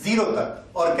में 0 तक.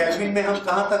 और केल्विन में हम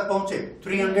कहां तक पहुंचे?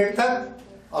 300 तक.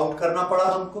 आउट करना पड़ा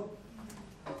हमको.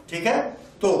 ठीक है,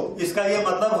 तो इसका यह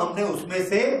मतलब हमने उसमें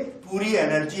से पूरी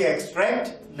एनर्जी एक्सट्रैक्ट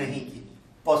नहीं की.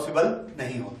 पॉसिबल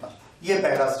नहीं होता. यह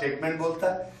पहला स्टेटमेंट बोलता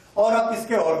है. और आप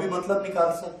इसके और भी मतलब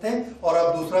निकाल सकते हैं. और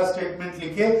आप दूसरा स्टेटमेंट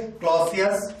लिखिए,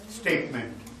 क्लॉसियस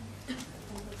स्टेटमेंट.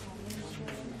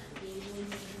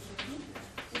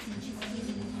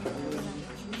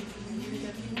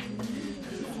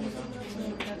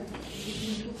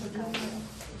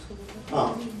 हाँ,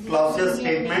 Clausius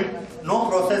statement. No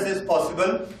process is possible.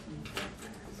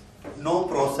 No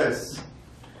process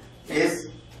is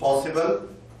possible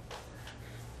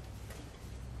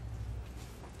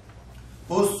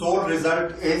whose sole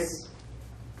result is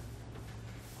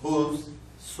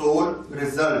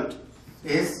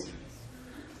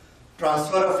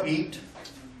transfer of heat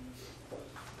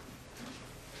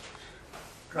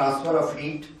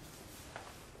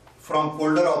from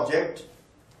colder object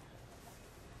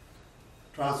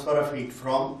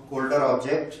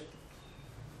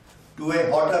to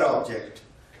a hotter object.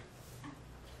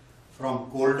 From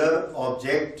colder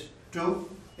object to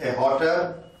a hotter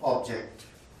object.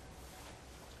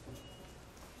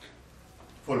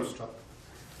 Full stop.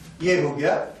 ये हो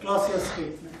गया Clausius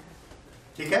statement.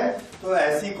 ठीक है, तो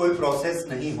ऐसी कोई process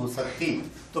नहीं हो सकती.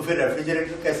 तो फिर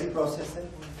रेफ्रिजरेटर कैसी प्रोसेस है?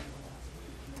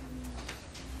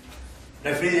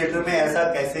 रेफ्रिजरेटर में ऐसा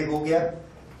कैसे हो गया?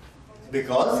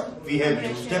 Because we have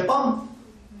used a pump.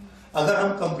 अगर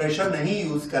हम कंप्रेशर नहीं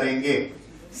यूज करेंगे,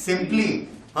 सिंपली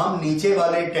हम नीचे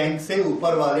वाले टैंक से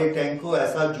ऊपर वाले टैंक को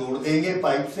ऐसा जोड़ देंगे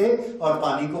पाइप से और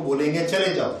पानी को बोलेंगे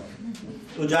चले जाओ,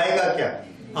 तो जाएगा क्या?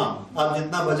 हाँ, आप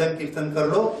जितना भजन कीर्तन कर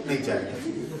लो, नहीं जाएगा.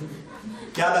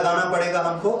 क्या लगाना पड़ेगा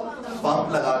हमको?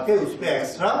 पंप लगा के उस पर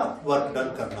एक्स्ट्रा वर्क डन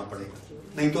करना पड़ेगा,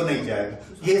 नहीं तो नहीं जाएगा.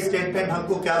 ये स्टेटमेंट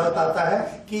हमको क्या बताता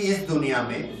है कि इस दुनिया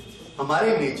में,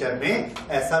 हमारे नेचर में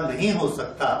ऐसा नहीं हो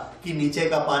सकता कि नीचे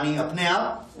का पानी अपने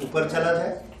आप ऊपर चला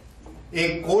जाए.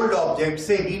 एक कोल्ड ऑब्जेक्ट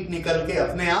से हीट निकल के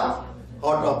अपने आप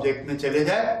हॉट ऑब्जेक्ट में चले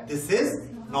जाए. This is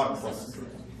not possible.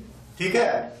 ठीक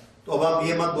है, तो अब आप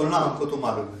ये मत बोलना हमको तो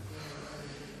मालूम है.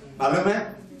 मालूम है?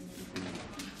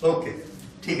 ओके,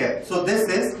 ठीक है. So this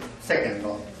is second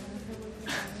law.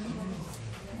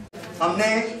 हमने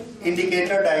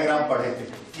इंडिकेटर डायग्राम पढ़े थे,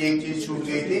 ये एक चीज छूट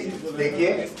गई थी। देखिए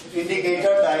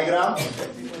इंडिकेटर डायग्राम,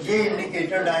 ये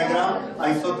इंडिकेटर डायग्राम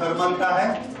आइसोथर्मल का है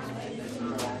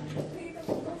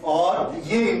और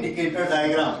ये इंडिकेटर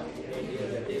डायग्राम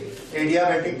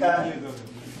एडियाबैटिक का है।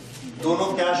 दोनों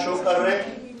क्या शो कर रहे हैं?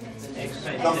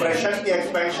 कंप्रेशन की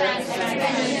एक्सपेंशन,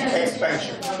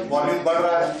 एक्सपेंशन, वॉल्यूम बढ़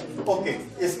रहा है। ओके,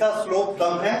 इसका स्लोप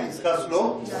कम है, इसका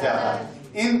स्लोप ज्यादा है।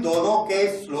 इन दोनों के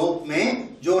स्लोप में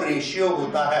जो रेशियो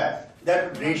होता है,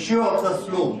 that ratio of the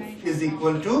slope is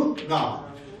equal to gamma.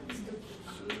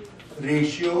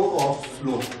 Ratio of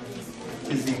slope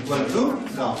is equal to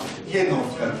gamma, ये नोट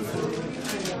कर लीजिए।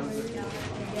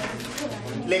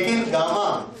 लेकिन गामा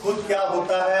खुद क्या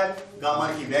होता है, गामा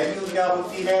की वैल्यू क्या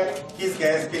होती है, किस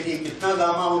गैस के लिए कितना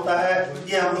गामा होता है,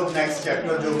 ये हम लोग नेक्स्ट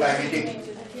चैप्टर जो काइनेटिक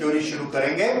थ्योरी शुरू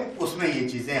करेंगे उसमें ये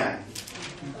चीजें आएंगी।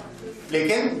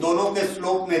 लेकिन दोनों के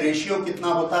स्लोप में रेशियो कितना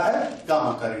होता है,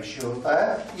 गामा का रेशियो होता है।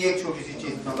 ये एक छोटी सी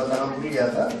चीज मैं बताना भूल गया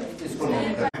था, इसको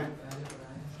नोट करें।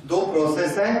 दो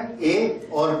प्रोसेस है ए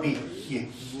और बी, ये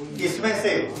इसमें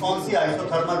से कौन सी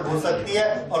आइसोथर्मल हो सकती है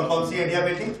और कौन सी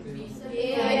adiabatic?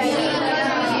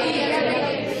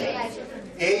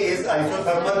 A is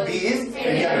isothermal, B is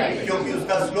adiabatic, क्योंकि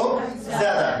उसका स्लोप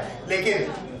ज्यादा है। लेकिन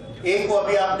A को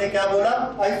अभी आपने क्या बोला,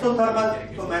 आइसोथर्मल,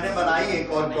 तो मैंने बनाई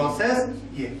एक और प्रोसेस,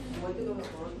 ये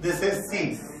दिस इज C।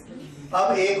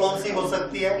 अब A कौन सी हो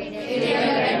सकती है?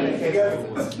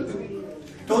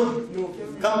 तो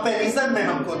कंपैरिजन में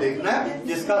हमको देखना है,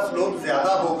 जिसका स्लोप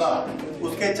ज्यादा होगा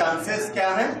उसके चांसेस क्या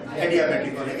है,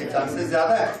 एडियाबैटिक होने के चांसेस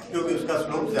ज्यादा है, क्योंकि उसका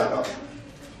स्लोप ज्यादा होगा।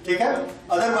 ठीक है।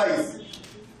 अदरवाइज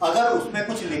अगर उसमें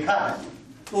कुछ लिखा है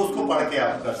तो उसको पढ़ के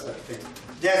आप कर सकते हैं।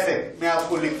 जैसे मैं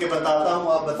आपको लिख के बताता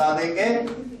हूं, आप बता देंगे।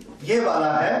 ये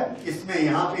वाला है, इसमें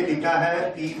यहाँ पे लिखा है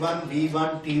P1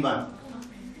 B1 T1,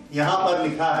 यहाँ पर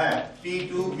लिखा है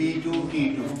P2 B2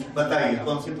 T2। बताइए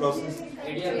कौन सी प्रोसेस?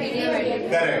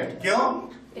 करेक्ट। क्यों?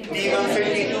 T1 से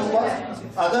T2 हुआ।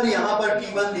 अगर यहाँ पर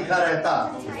T1 लिखा रहता,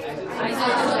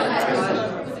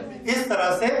 इस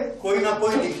तरह से कोई ना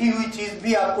कोई लिखी हुई चीज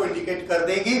भी आपको इंडिकेट कर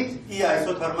देगी कि ये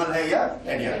आइसोथर्मल है या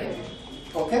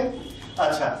एडियाबैटिक। ओके,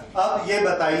 अच्छा अब ये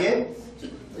बताइए,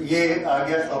 ये आ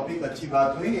गया टॉपिक, अच्छी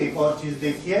बात हुई। एक और चीज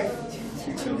देखिए,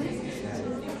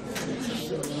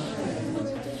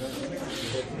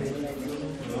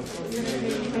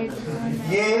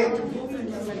 ये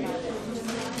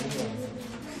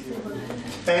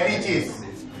पहली चीज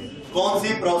कौन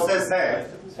सी प्रोसेस है,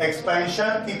 एक्सपेंशन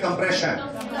की कंप्रेशन?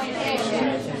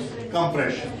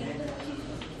 कंप्रेशन।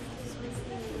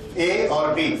 ए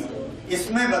और बी,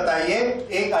 इसमें बताइए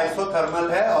एक आइसोथर्मल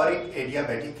है और एक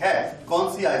एडियाबैटिक है। कौन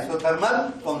सी आइसोथर्मल,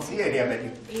 कौन सी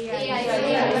एडियाबैटिक?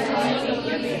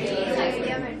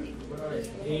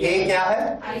 ए क्या है?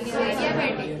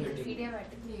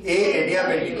 ए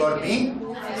एडियाबैटिक और बी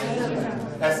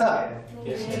ऐसा?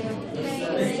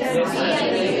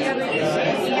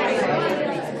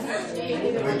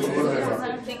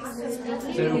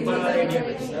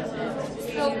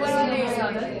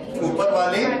 ऊपर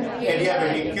वाले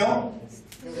एडियाबैटिक। क्यों?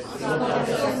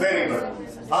 Very good.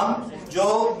 हम जो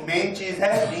मेन चीज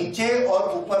है, नीचे और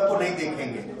ऊपर को नहीं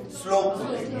देखेंगे, स्लोप को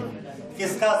देखेंगे।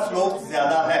 किसका स्लोप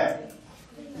ज्यादा है?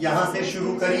 यहां से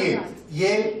शुरू करिए,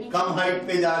 ये कम हाइट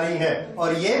पे जा रही है और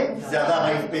ये ज्यादा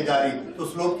हाइट पे जा रही, तो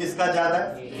स्लोप किसका ज्यादा है?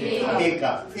 ए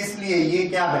का। इसलिए ये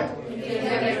क्या है?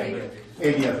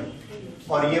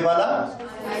 एडियाबैटिक। और ये वाला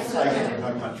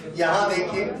आइसोथर्मल। यहाँ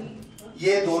देखिए,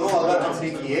 ये दोनों अगर हमने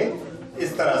किए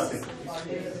इस तरह से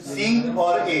C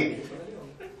और A,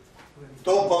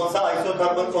 तो कौन सा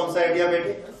आइसोथर्मल, कौन सा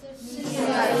एडियाबैटिक?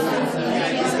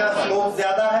 इसका स्लोप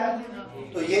ज्यादा है,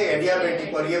 तो ये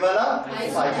एडियाबैटिक और ये वाला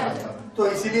आइसोथर्मल। तो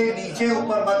इसीलिए नीचे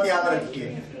ऊपर मत याद रखिए,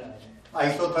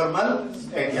 आइसोथर्मल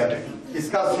एडियाबैटिक।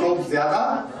 इसका स्लोप ज्यादा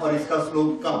और इसका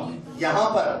स्लोप कम। यहाँ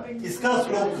पर इसका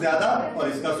स्लोप ज्यादा और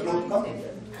इसका स्लोप कम,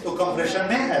 तो कंप्रेशन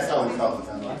में ऐसा उल्टा हो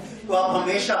जाता है। तो आप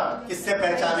हमेशा किससे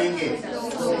पहचानेंगे?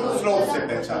 स्लोप से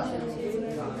पहचानेंगे।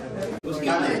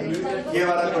 ये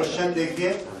वाला क्वेश्चन देखिए,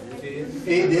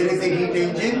 there is a heat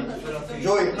engine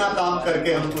जो इतना काम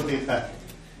करके हमको देता है,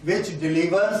 विच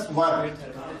delivers work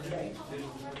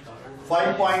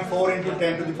 5.4 into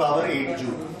 10 to the power 8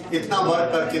 joule. इतना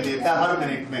वर्क करके देता है हर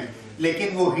मिनट में,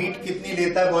 लेकिन वो हीट कितनी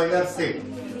लेता है बॉयलर से?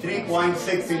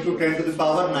 3.6 into 10 to the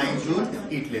power 9 joule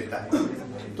heat लेता है।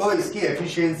 तो इसकी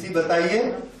एफिशिएंसी बताइए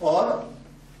और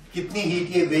कितनी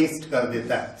हीट ये वेस्ट कर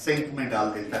देता है, सिंक में डाल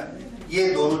देता है। ये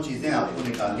दोनों चीजें आपको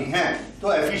निकालनी है।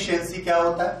 तो एफिशिएंसी क्या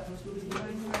होता है?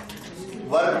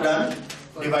 Work done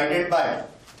divided by,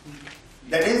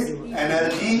 that is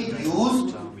energy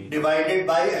used divided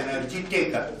by energy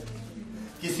taken.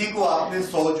 किसी को आपने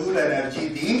 100 जूल एनर्जी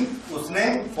दी, उसने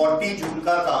 40 जूल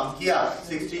का काम किया,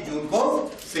 60 जूल को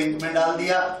सिंक में डाल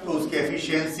दिया, तो उसकी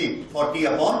एफिशिएंसी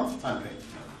 40/100।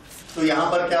 तो यहां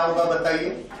पर क्या होगा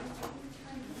बताइए?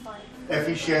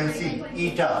 Efficiency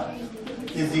eta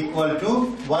is equal to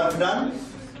work done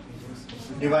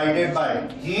divided by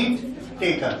heat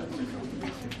taken.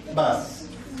 बस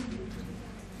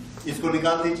इसको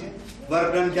निकाल दीजिए।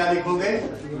 वर्क डन क्या लिखोगे?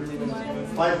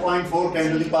 5.4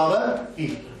 10 टू द पावर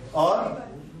हीट, और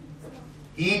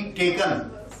हीट टेकन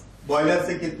बॉयलर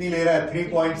से कितनी ले रहा है?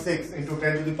 3.6 इंटू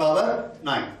 10 टू द पावर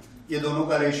 9। ये दोनों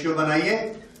का रेशियो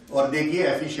बनाइए और देखिए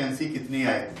एफिशिएंसी कितनी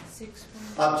आएगी।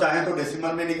 आप चाहे तो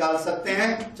डेसिमल में निकाल सकते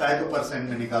हैं, चाहे तो परसेंट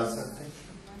में निकाल सकते हैं।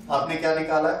 आपने क्या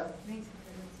निकाला है?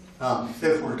 हाँ,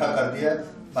 सिर्फ उल्टा कर दिया,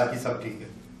 बाकी सब ठीक है।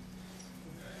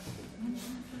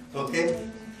 Okay,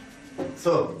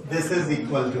 so this is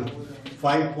equal to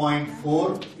 5.4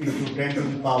 into 10 to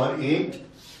the power 8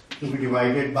 to be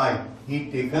divided by heat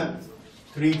taken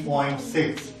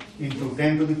 3.6 into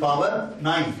 10 to the power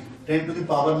 9. 10 to the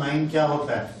power 9 क्या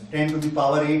होता है? 10 to the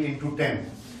power 8 into 10.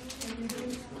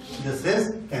 This is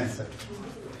answer.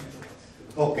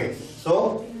 Okay, so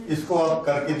इसको आप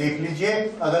करके देख लीजिए।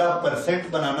 अगर आप परसेंट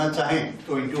बनाना चाहें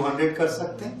तो into 100 कर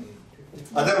सकते हैं,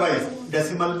 अदरवाइज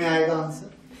डेसिमल में आएगा आंसर।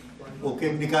 ओके,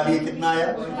 निकालिए कितना आया?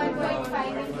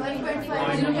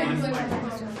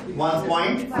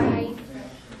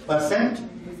 1.5%।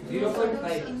 0.5।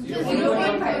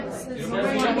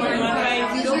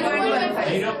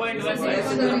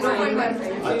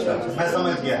 अच्छा, मैं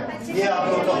समझ गया। ये आप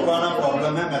लोग का पुराना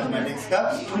प्रॉब्लम है मैथमेटिक्स का,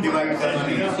 डिवाइड करना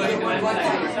नहीं।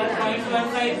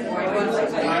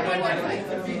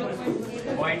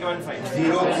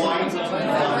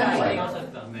 0.15।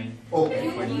 ओके,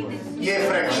 ये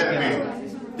फ्रैक्शन में,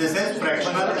 this is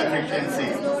fractional efficiency.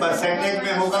 Percentage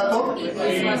में होगा तो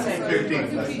 15%।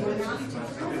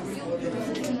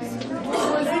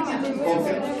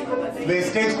 ओके,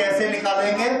 वेस्टेज कैसे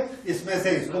निकालेंगे? इसमें से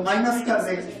इसको माइनस कर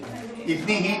देंगे।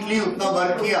 इतनी हीट ली, उतना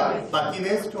वर्क किया, बाकी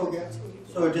वेस्ट हो गया।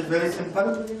 So it is very simple.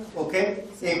 Okay,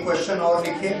 एक क्वेश्चन और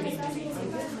लिखिए।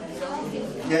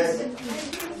 यस,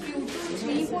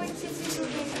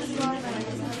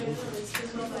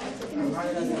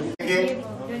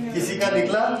 किसी का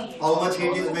निकला? How much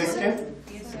heat is wasted?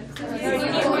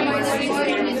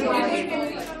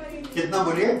 कितना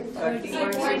बोलिए?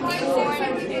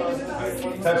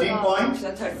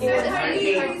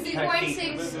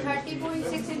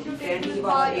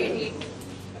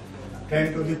 10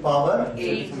 to the power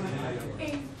 8।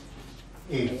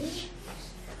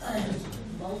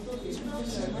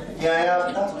 क्या है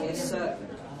आपका?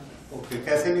 ओके,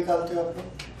 कैसे निकालते हो आप लोग?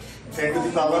 10 to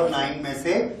the power 9 में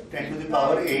से 10 to the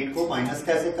power 8 को माइनस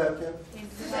कैसे करते हो?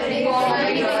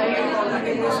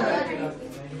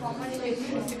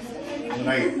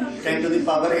 राइट, 10 to the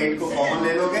power 8 को कॉमन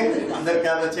ले लोगे, अंदर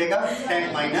क्या बचेगा? 10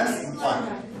 - 1।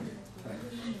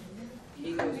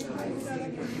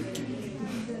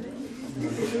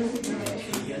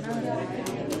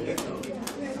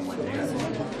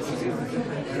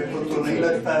 मेरे को तो नहीं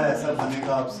लगता है ऐसा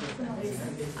बनेगा आपसे।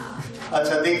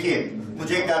 अच्छा देखिए,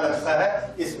 मुझे क्या लगता है,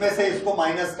 इसमें से इसको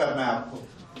माइनस करना है आपको।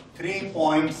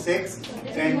 3.6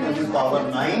 10 to the power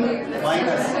 9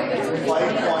 minus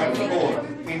 5.4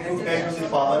 into 10 to the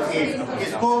power 8।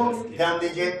 इसको ध्यान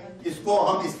दीजिए, इसको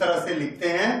हम इस तरह से लिखते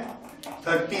हैं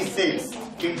 36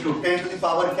 into 10 to the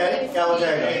power क्या हो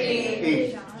जाएगा? 8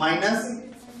 minus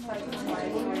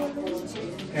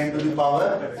 10 to the power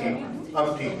 8। अब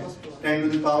ठीक है, 10 to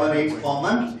the power 8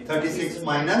 common, 36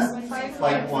 minus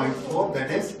 5.4 that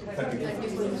is 32।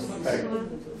 Correct.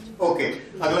 Okay,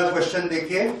 अगला क्वेश्चन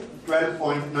देखिए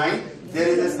 12.9। There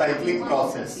is a cyclic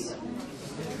process.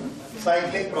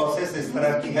 Cyclic process इस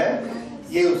तरह की है,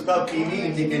 ये उसका पीवी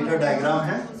इंडिकेटर डायग्राम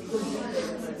है।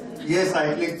 ये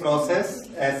साइक्लिक प्रोसेस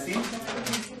ऐसी,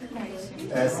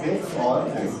 ऐसे और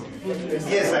ऐसे,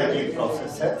 ये साइक्लिक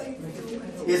प्रोसेस है।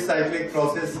 इस साइक्लिक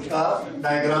प्रोसेस का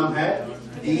डायग्राम है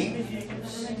DEF।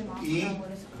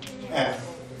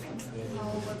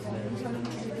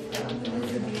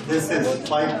 This is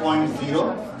 5.0,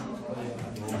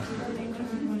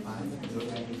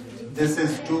 this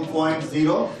is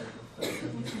 2.0,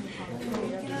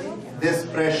 this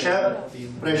pressure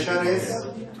is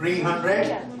 300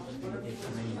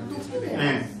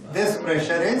 and this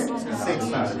pressure is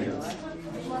 600.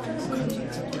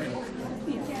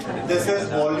 This is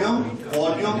volume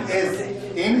is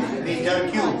in meter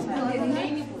cube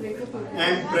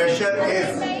and pressure is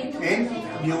in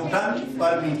Newton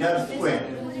पर मीटर स्क्वायर।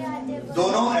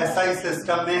 दोनों SI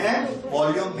system में है,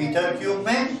 volume metre cube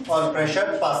में और pressure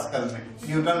pascal में,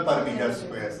 Newton पर metre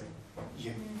square.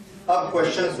 अब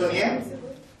question सुनिए,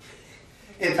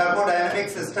 A thermodynamic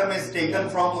system is taken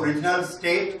from original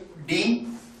state D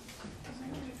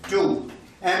to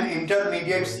an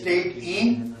intermediate state E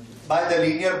by the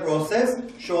linear process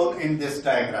shown in this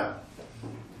diagram.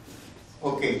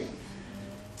 Okay.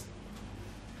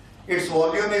 Its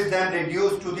volume is then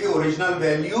reduced to the original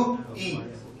value E.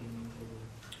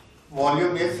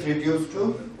 Volume is reduced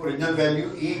to original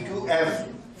value E to F,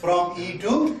 from E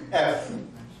to F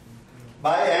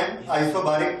by an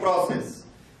isobaric process.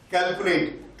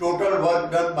 Calculate total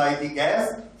work done by the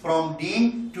gas from D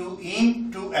to E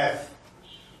to F.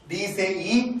 D से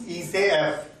E, E से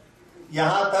F,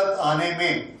 यहां तक आने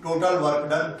में total work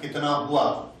done कितना हुआ,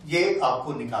 ये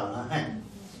आपको निकालना है।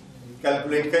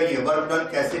 कैलकुलेट करिए वर्क डन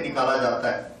कैसे निकाला जाता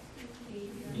है।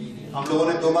 हम लोगों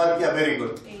ने 2 बार किया, very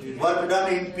good. Work done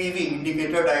in PV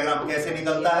indicator diagram कैसे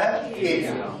निकलता है,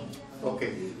 area. Okay,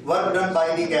 work done by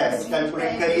the gas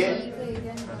calculate करिए।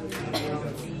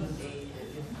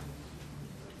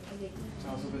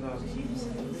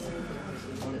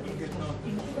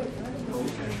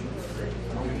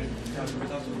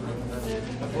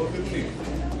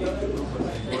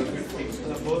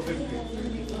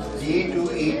 G to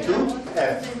E to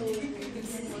F,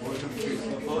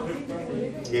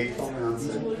 देखता हूँ मैं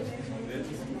आंसर।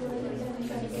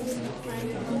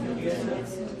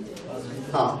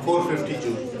 हाँ, 450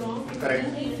 जूल, करेक्ट।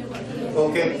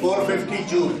 ओके, 450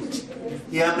 जूल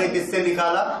ये हमने किससे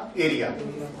निकाला, एरिया।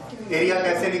 एरिया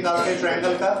कैसे निकालते हैं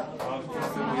ट्रायंगल का,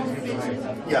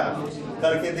 या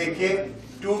करके देखिए।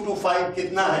 2 to 5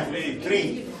 कितना है, 3,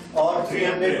 और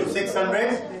 300 to 600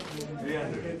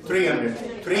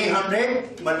 300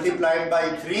 multiplied by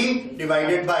 3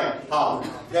 divided by half,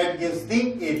 that gives the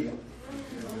area.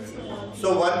 So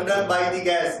work done by the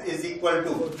gas is equal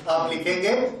to, आप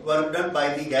लिखेंगे work done by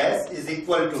the gas is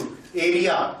equal to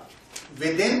area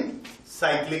within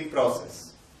cyclic process,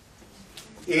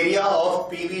 area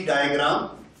of PV diagram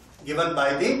given by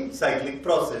the cyclic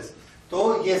process। तो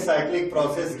ये cyclic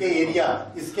process के area,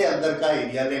 इसके अंदर का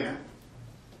area लेना,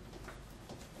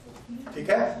 ठीक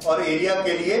है। और एरिया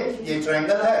के लिए ये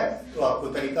ट्रायंगल है, तो आपको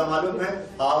तरीका मालूम है,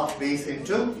 हाफ बेस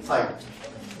इंटू 5।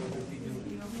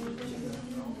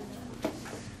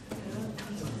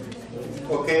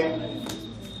 ओके,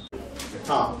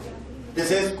 हाँ,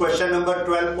 this is question number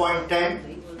 12.10।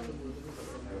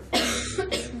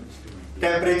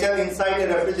 Temperature inside a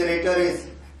refrigerator is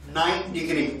 9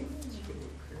 degree.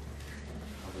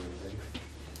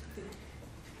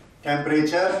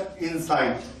 Temperature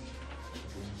inside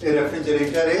a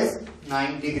refrigerator is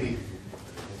 9 degree.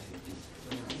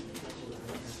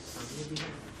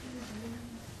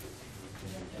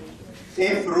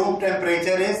 If room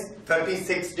temperature is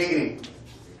 36 degree,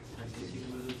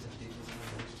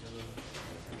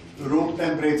 room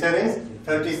temperature is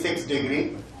 36 degree,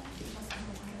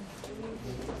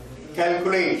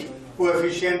 calculate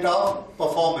coefficient of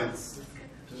performance.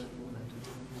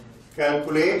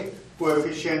 Calculate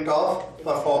coefficient of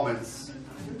performance.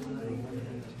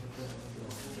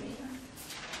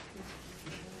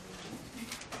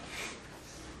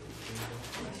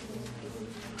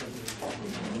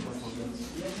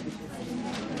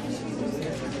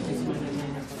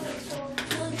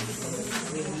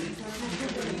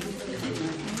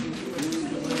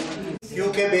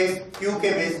 Q के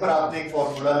base पर आपने एक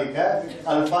formula लिखा है,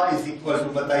 alpha is equal to,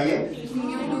 बताइए,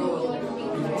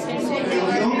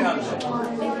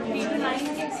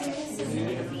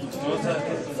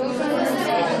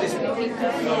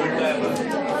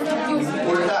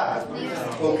 उल्टा।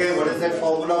 Okay, what is that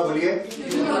formula, बोलिए।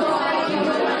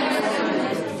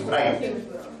 Right,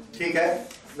 ठीक है,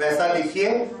 वैसा लिखिए।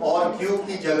 और Q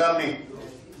की जगह में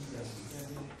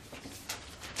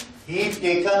heat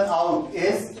taken out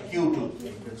is Q2,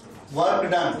 work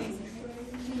done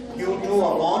Q2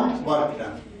 upon work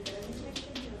done,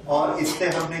 और इससे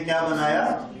हमने क्या बनाया,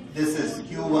 this is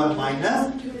Q1 minus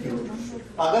Q2।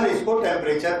 अगर इसको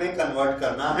टेम्परेचर में कन्वर्ट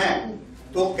करना है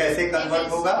तो कैसे कन्वर्ट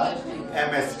होगा,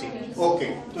 MST। ओके,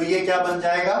 तो ये क्या बन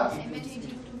जाएगा,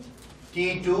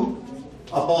 T2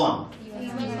 upon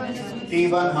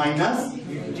T1 minus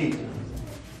T2।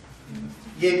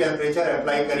 ये टेम्परेचर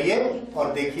अप्लाई करिए और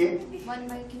देखिए,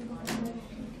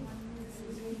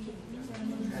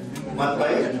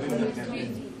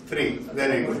 1/3,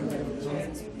 वेरी गुड।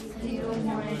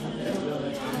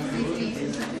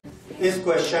 इस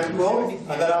क्वेश्चन को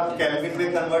अगर आप केल्विन में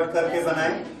कन्वर्ट करके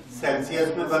बनाएं, सेल्सियस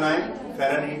में बनाएं,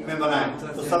 फ़ारेनहीट में बनाएं,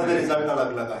 तो सब में रिजल्ट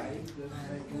अलग अलग आए।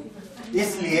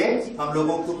 इसलिए हम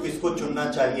लोगों को किसको चुनना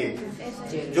चाहिए,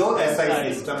 जो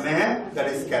एसआई सिस्टम में है, दैट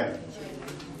इज केल्विन।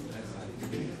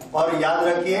 और याद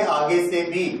रखिए, आगे से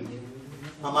भी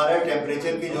हमारा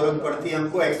टेम्परेचर की जरूरत पड़ती है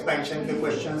हमको एक्सपेंशन के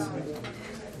क्वेश्चंस में।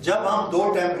 जब हम दो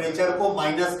टेम्परेचर को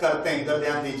माइनस करते हैं, इधर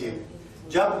ध्यान दीजिए,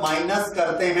 जब माइनस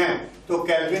करते हैं तो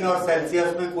केल्विन और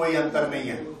सेल्सियस में कोई अंतर नहीं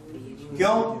है।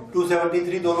 क्यों?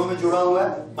 273 दोनों में जुड़ा हुआ है,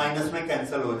 माइनस में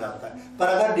कैंसिल हो जाता है। पर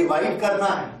अगर डिवाइड करना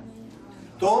है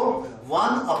तो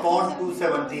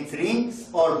 1/273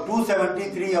 और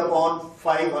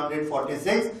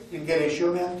 273/546 इनके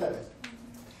रेशियो में अंतर है,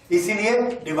 इसीलिए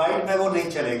डिवाइड में वो नहीं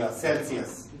चलेगा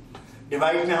सेल्सियस।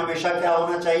 डिवाइड में हमेशा क्या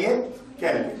होना चाहिए?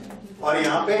 केल्विन। और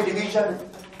यहाँ पे डिवीजन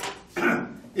है,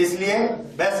 इसलिए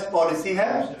बेस्ट पॉलिसी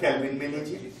है केल्विन में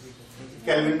लीजिए।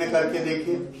 केल्विन में करके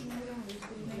देखिए।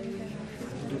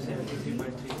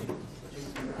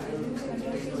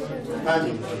 हाँ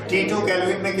जी, T2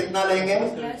 केल्विन में कितना लेंगे?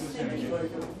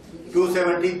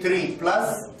 273 प्लस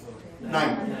 9।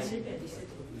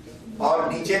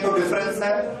 और नीचे तो डिफरेंस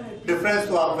है, डिफरेंस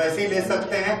तो आप वैसे ही ले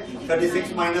सकते हैं,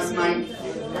 36 minus 9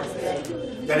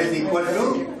 that is equal to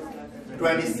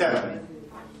 27।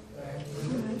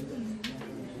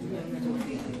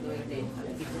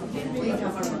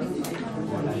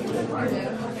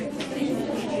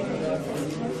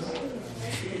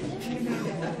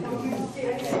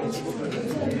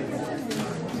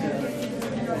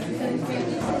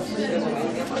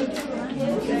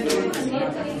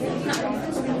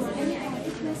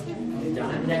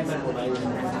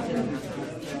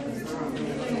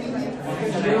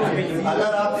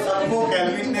 अगर आप सबको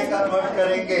केल्विन में कन्वर्ट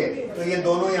करेंगे तो ये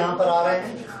दोनों यहाँ पर आ रहे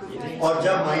हैं, और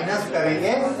जब माइनस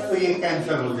करेंगे तो ये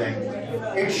कैंसिल हो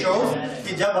जाएंगे। इट शोज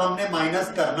कि जब हमने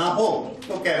माइनस करना हो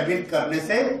तो केल्विन करने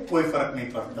से कोई फर्क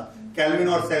नहीं पड़ता। केल्विन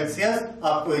और सेल्सियस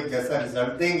आपको एक जैसा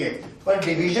रिजल्ट देंगे, पर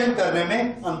डिवीजन करने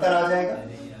में अंतर आ जाएगा।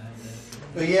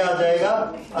 तो ये आ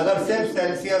जाएगा, अगर सिर्फ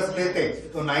सेल्सियस लेते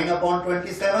तो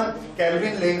 9/27,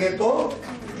 केल्विन लेंगे तो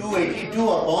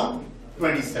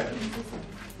 282/27।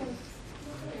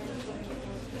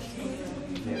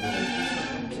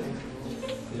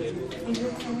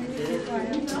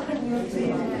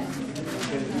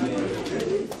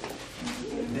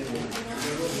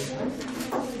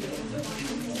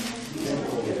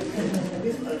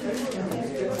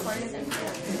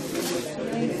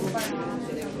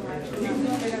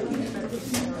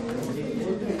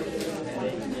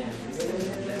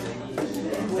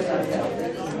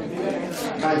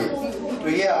 हाँ जी, तो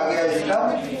ये आ गया इसका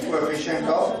कोएफिशिएंट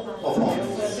ऑफ परफॉर्मेंस।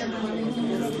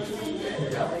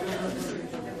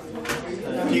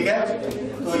 ठीक है,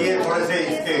 तो ये थोड़े से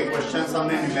इसके क्वेश्चंस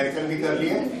हमने न्यूमेरिकल भी कर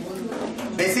लिए।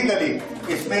 बेसिकली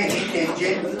इसमें हीट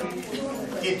इंजन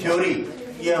की थ्योरी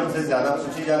ये हमसे ज्यादा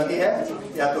पूछी जाती है,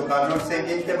 या तो कार्नोट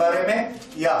इंजन के बारे में,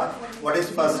 या what is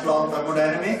first law of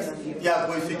thermodynamics, या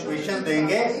कोई सिचुएशन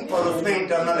देंगे और उसमें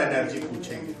इंटरनल एनर्जी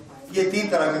पूछेंगे। ये 3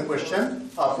 तरह के क्वेश्चन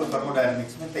आपको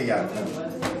थर्मोडायनेमिक्स में तैयार करना है।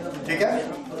 ठीक है,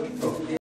 तो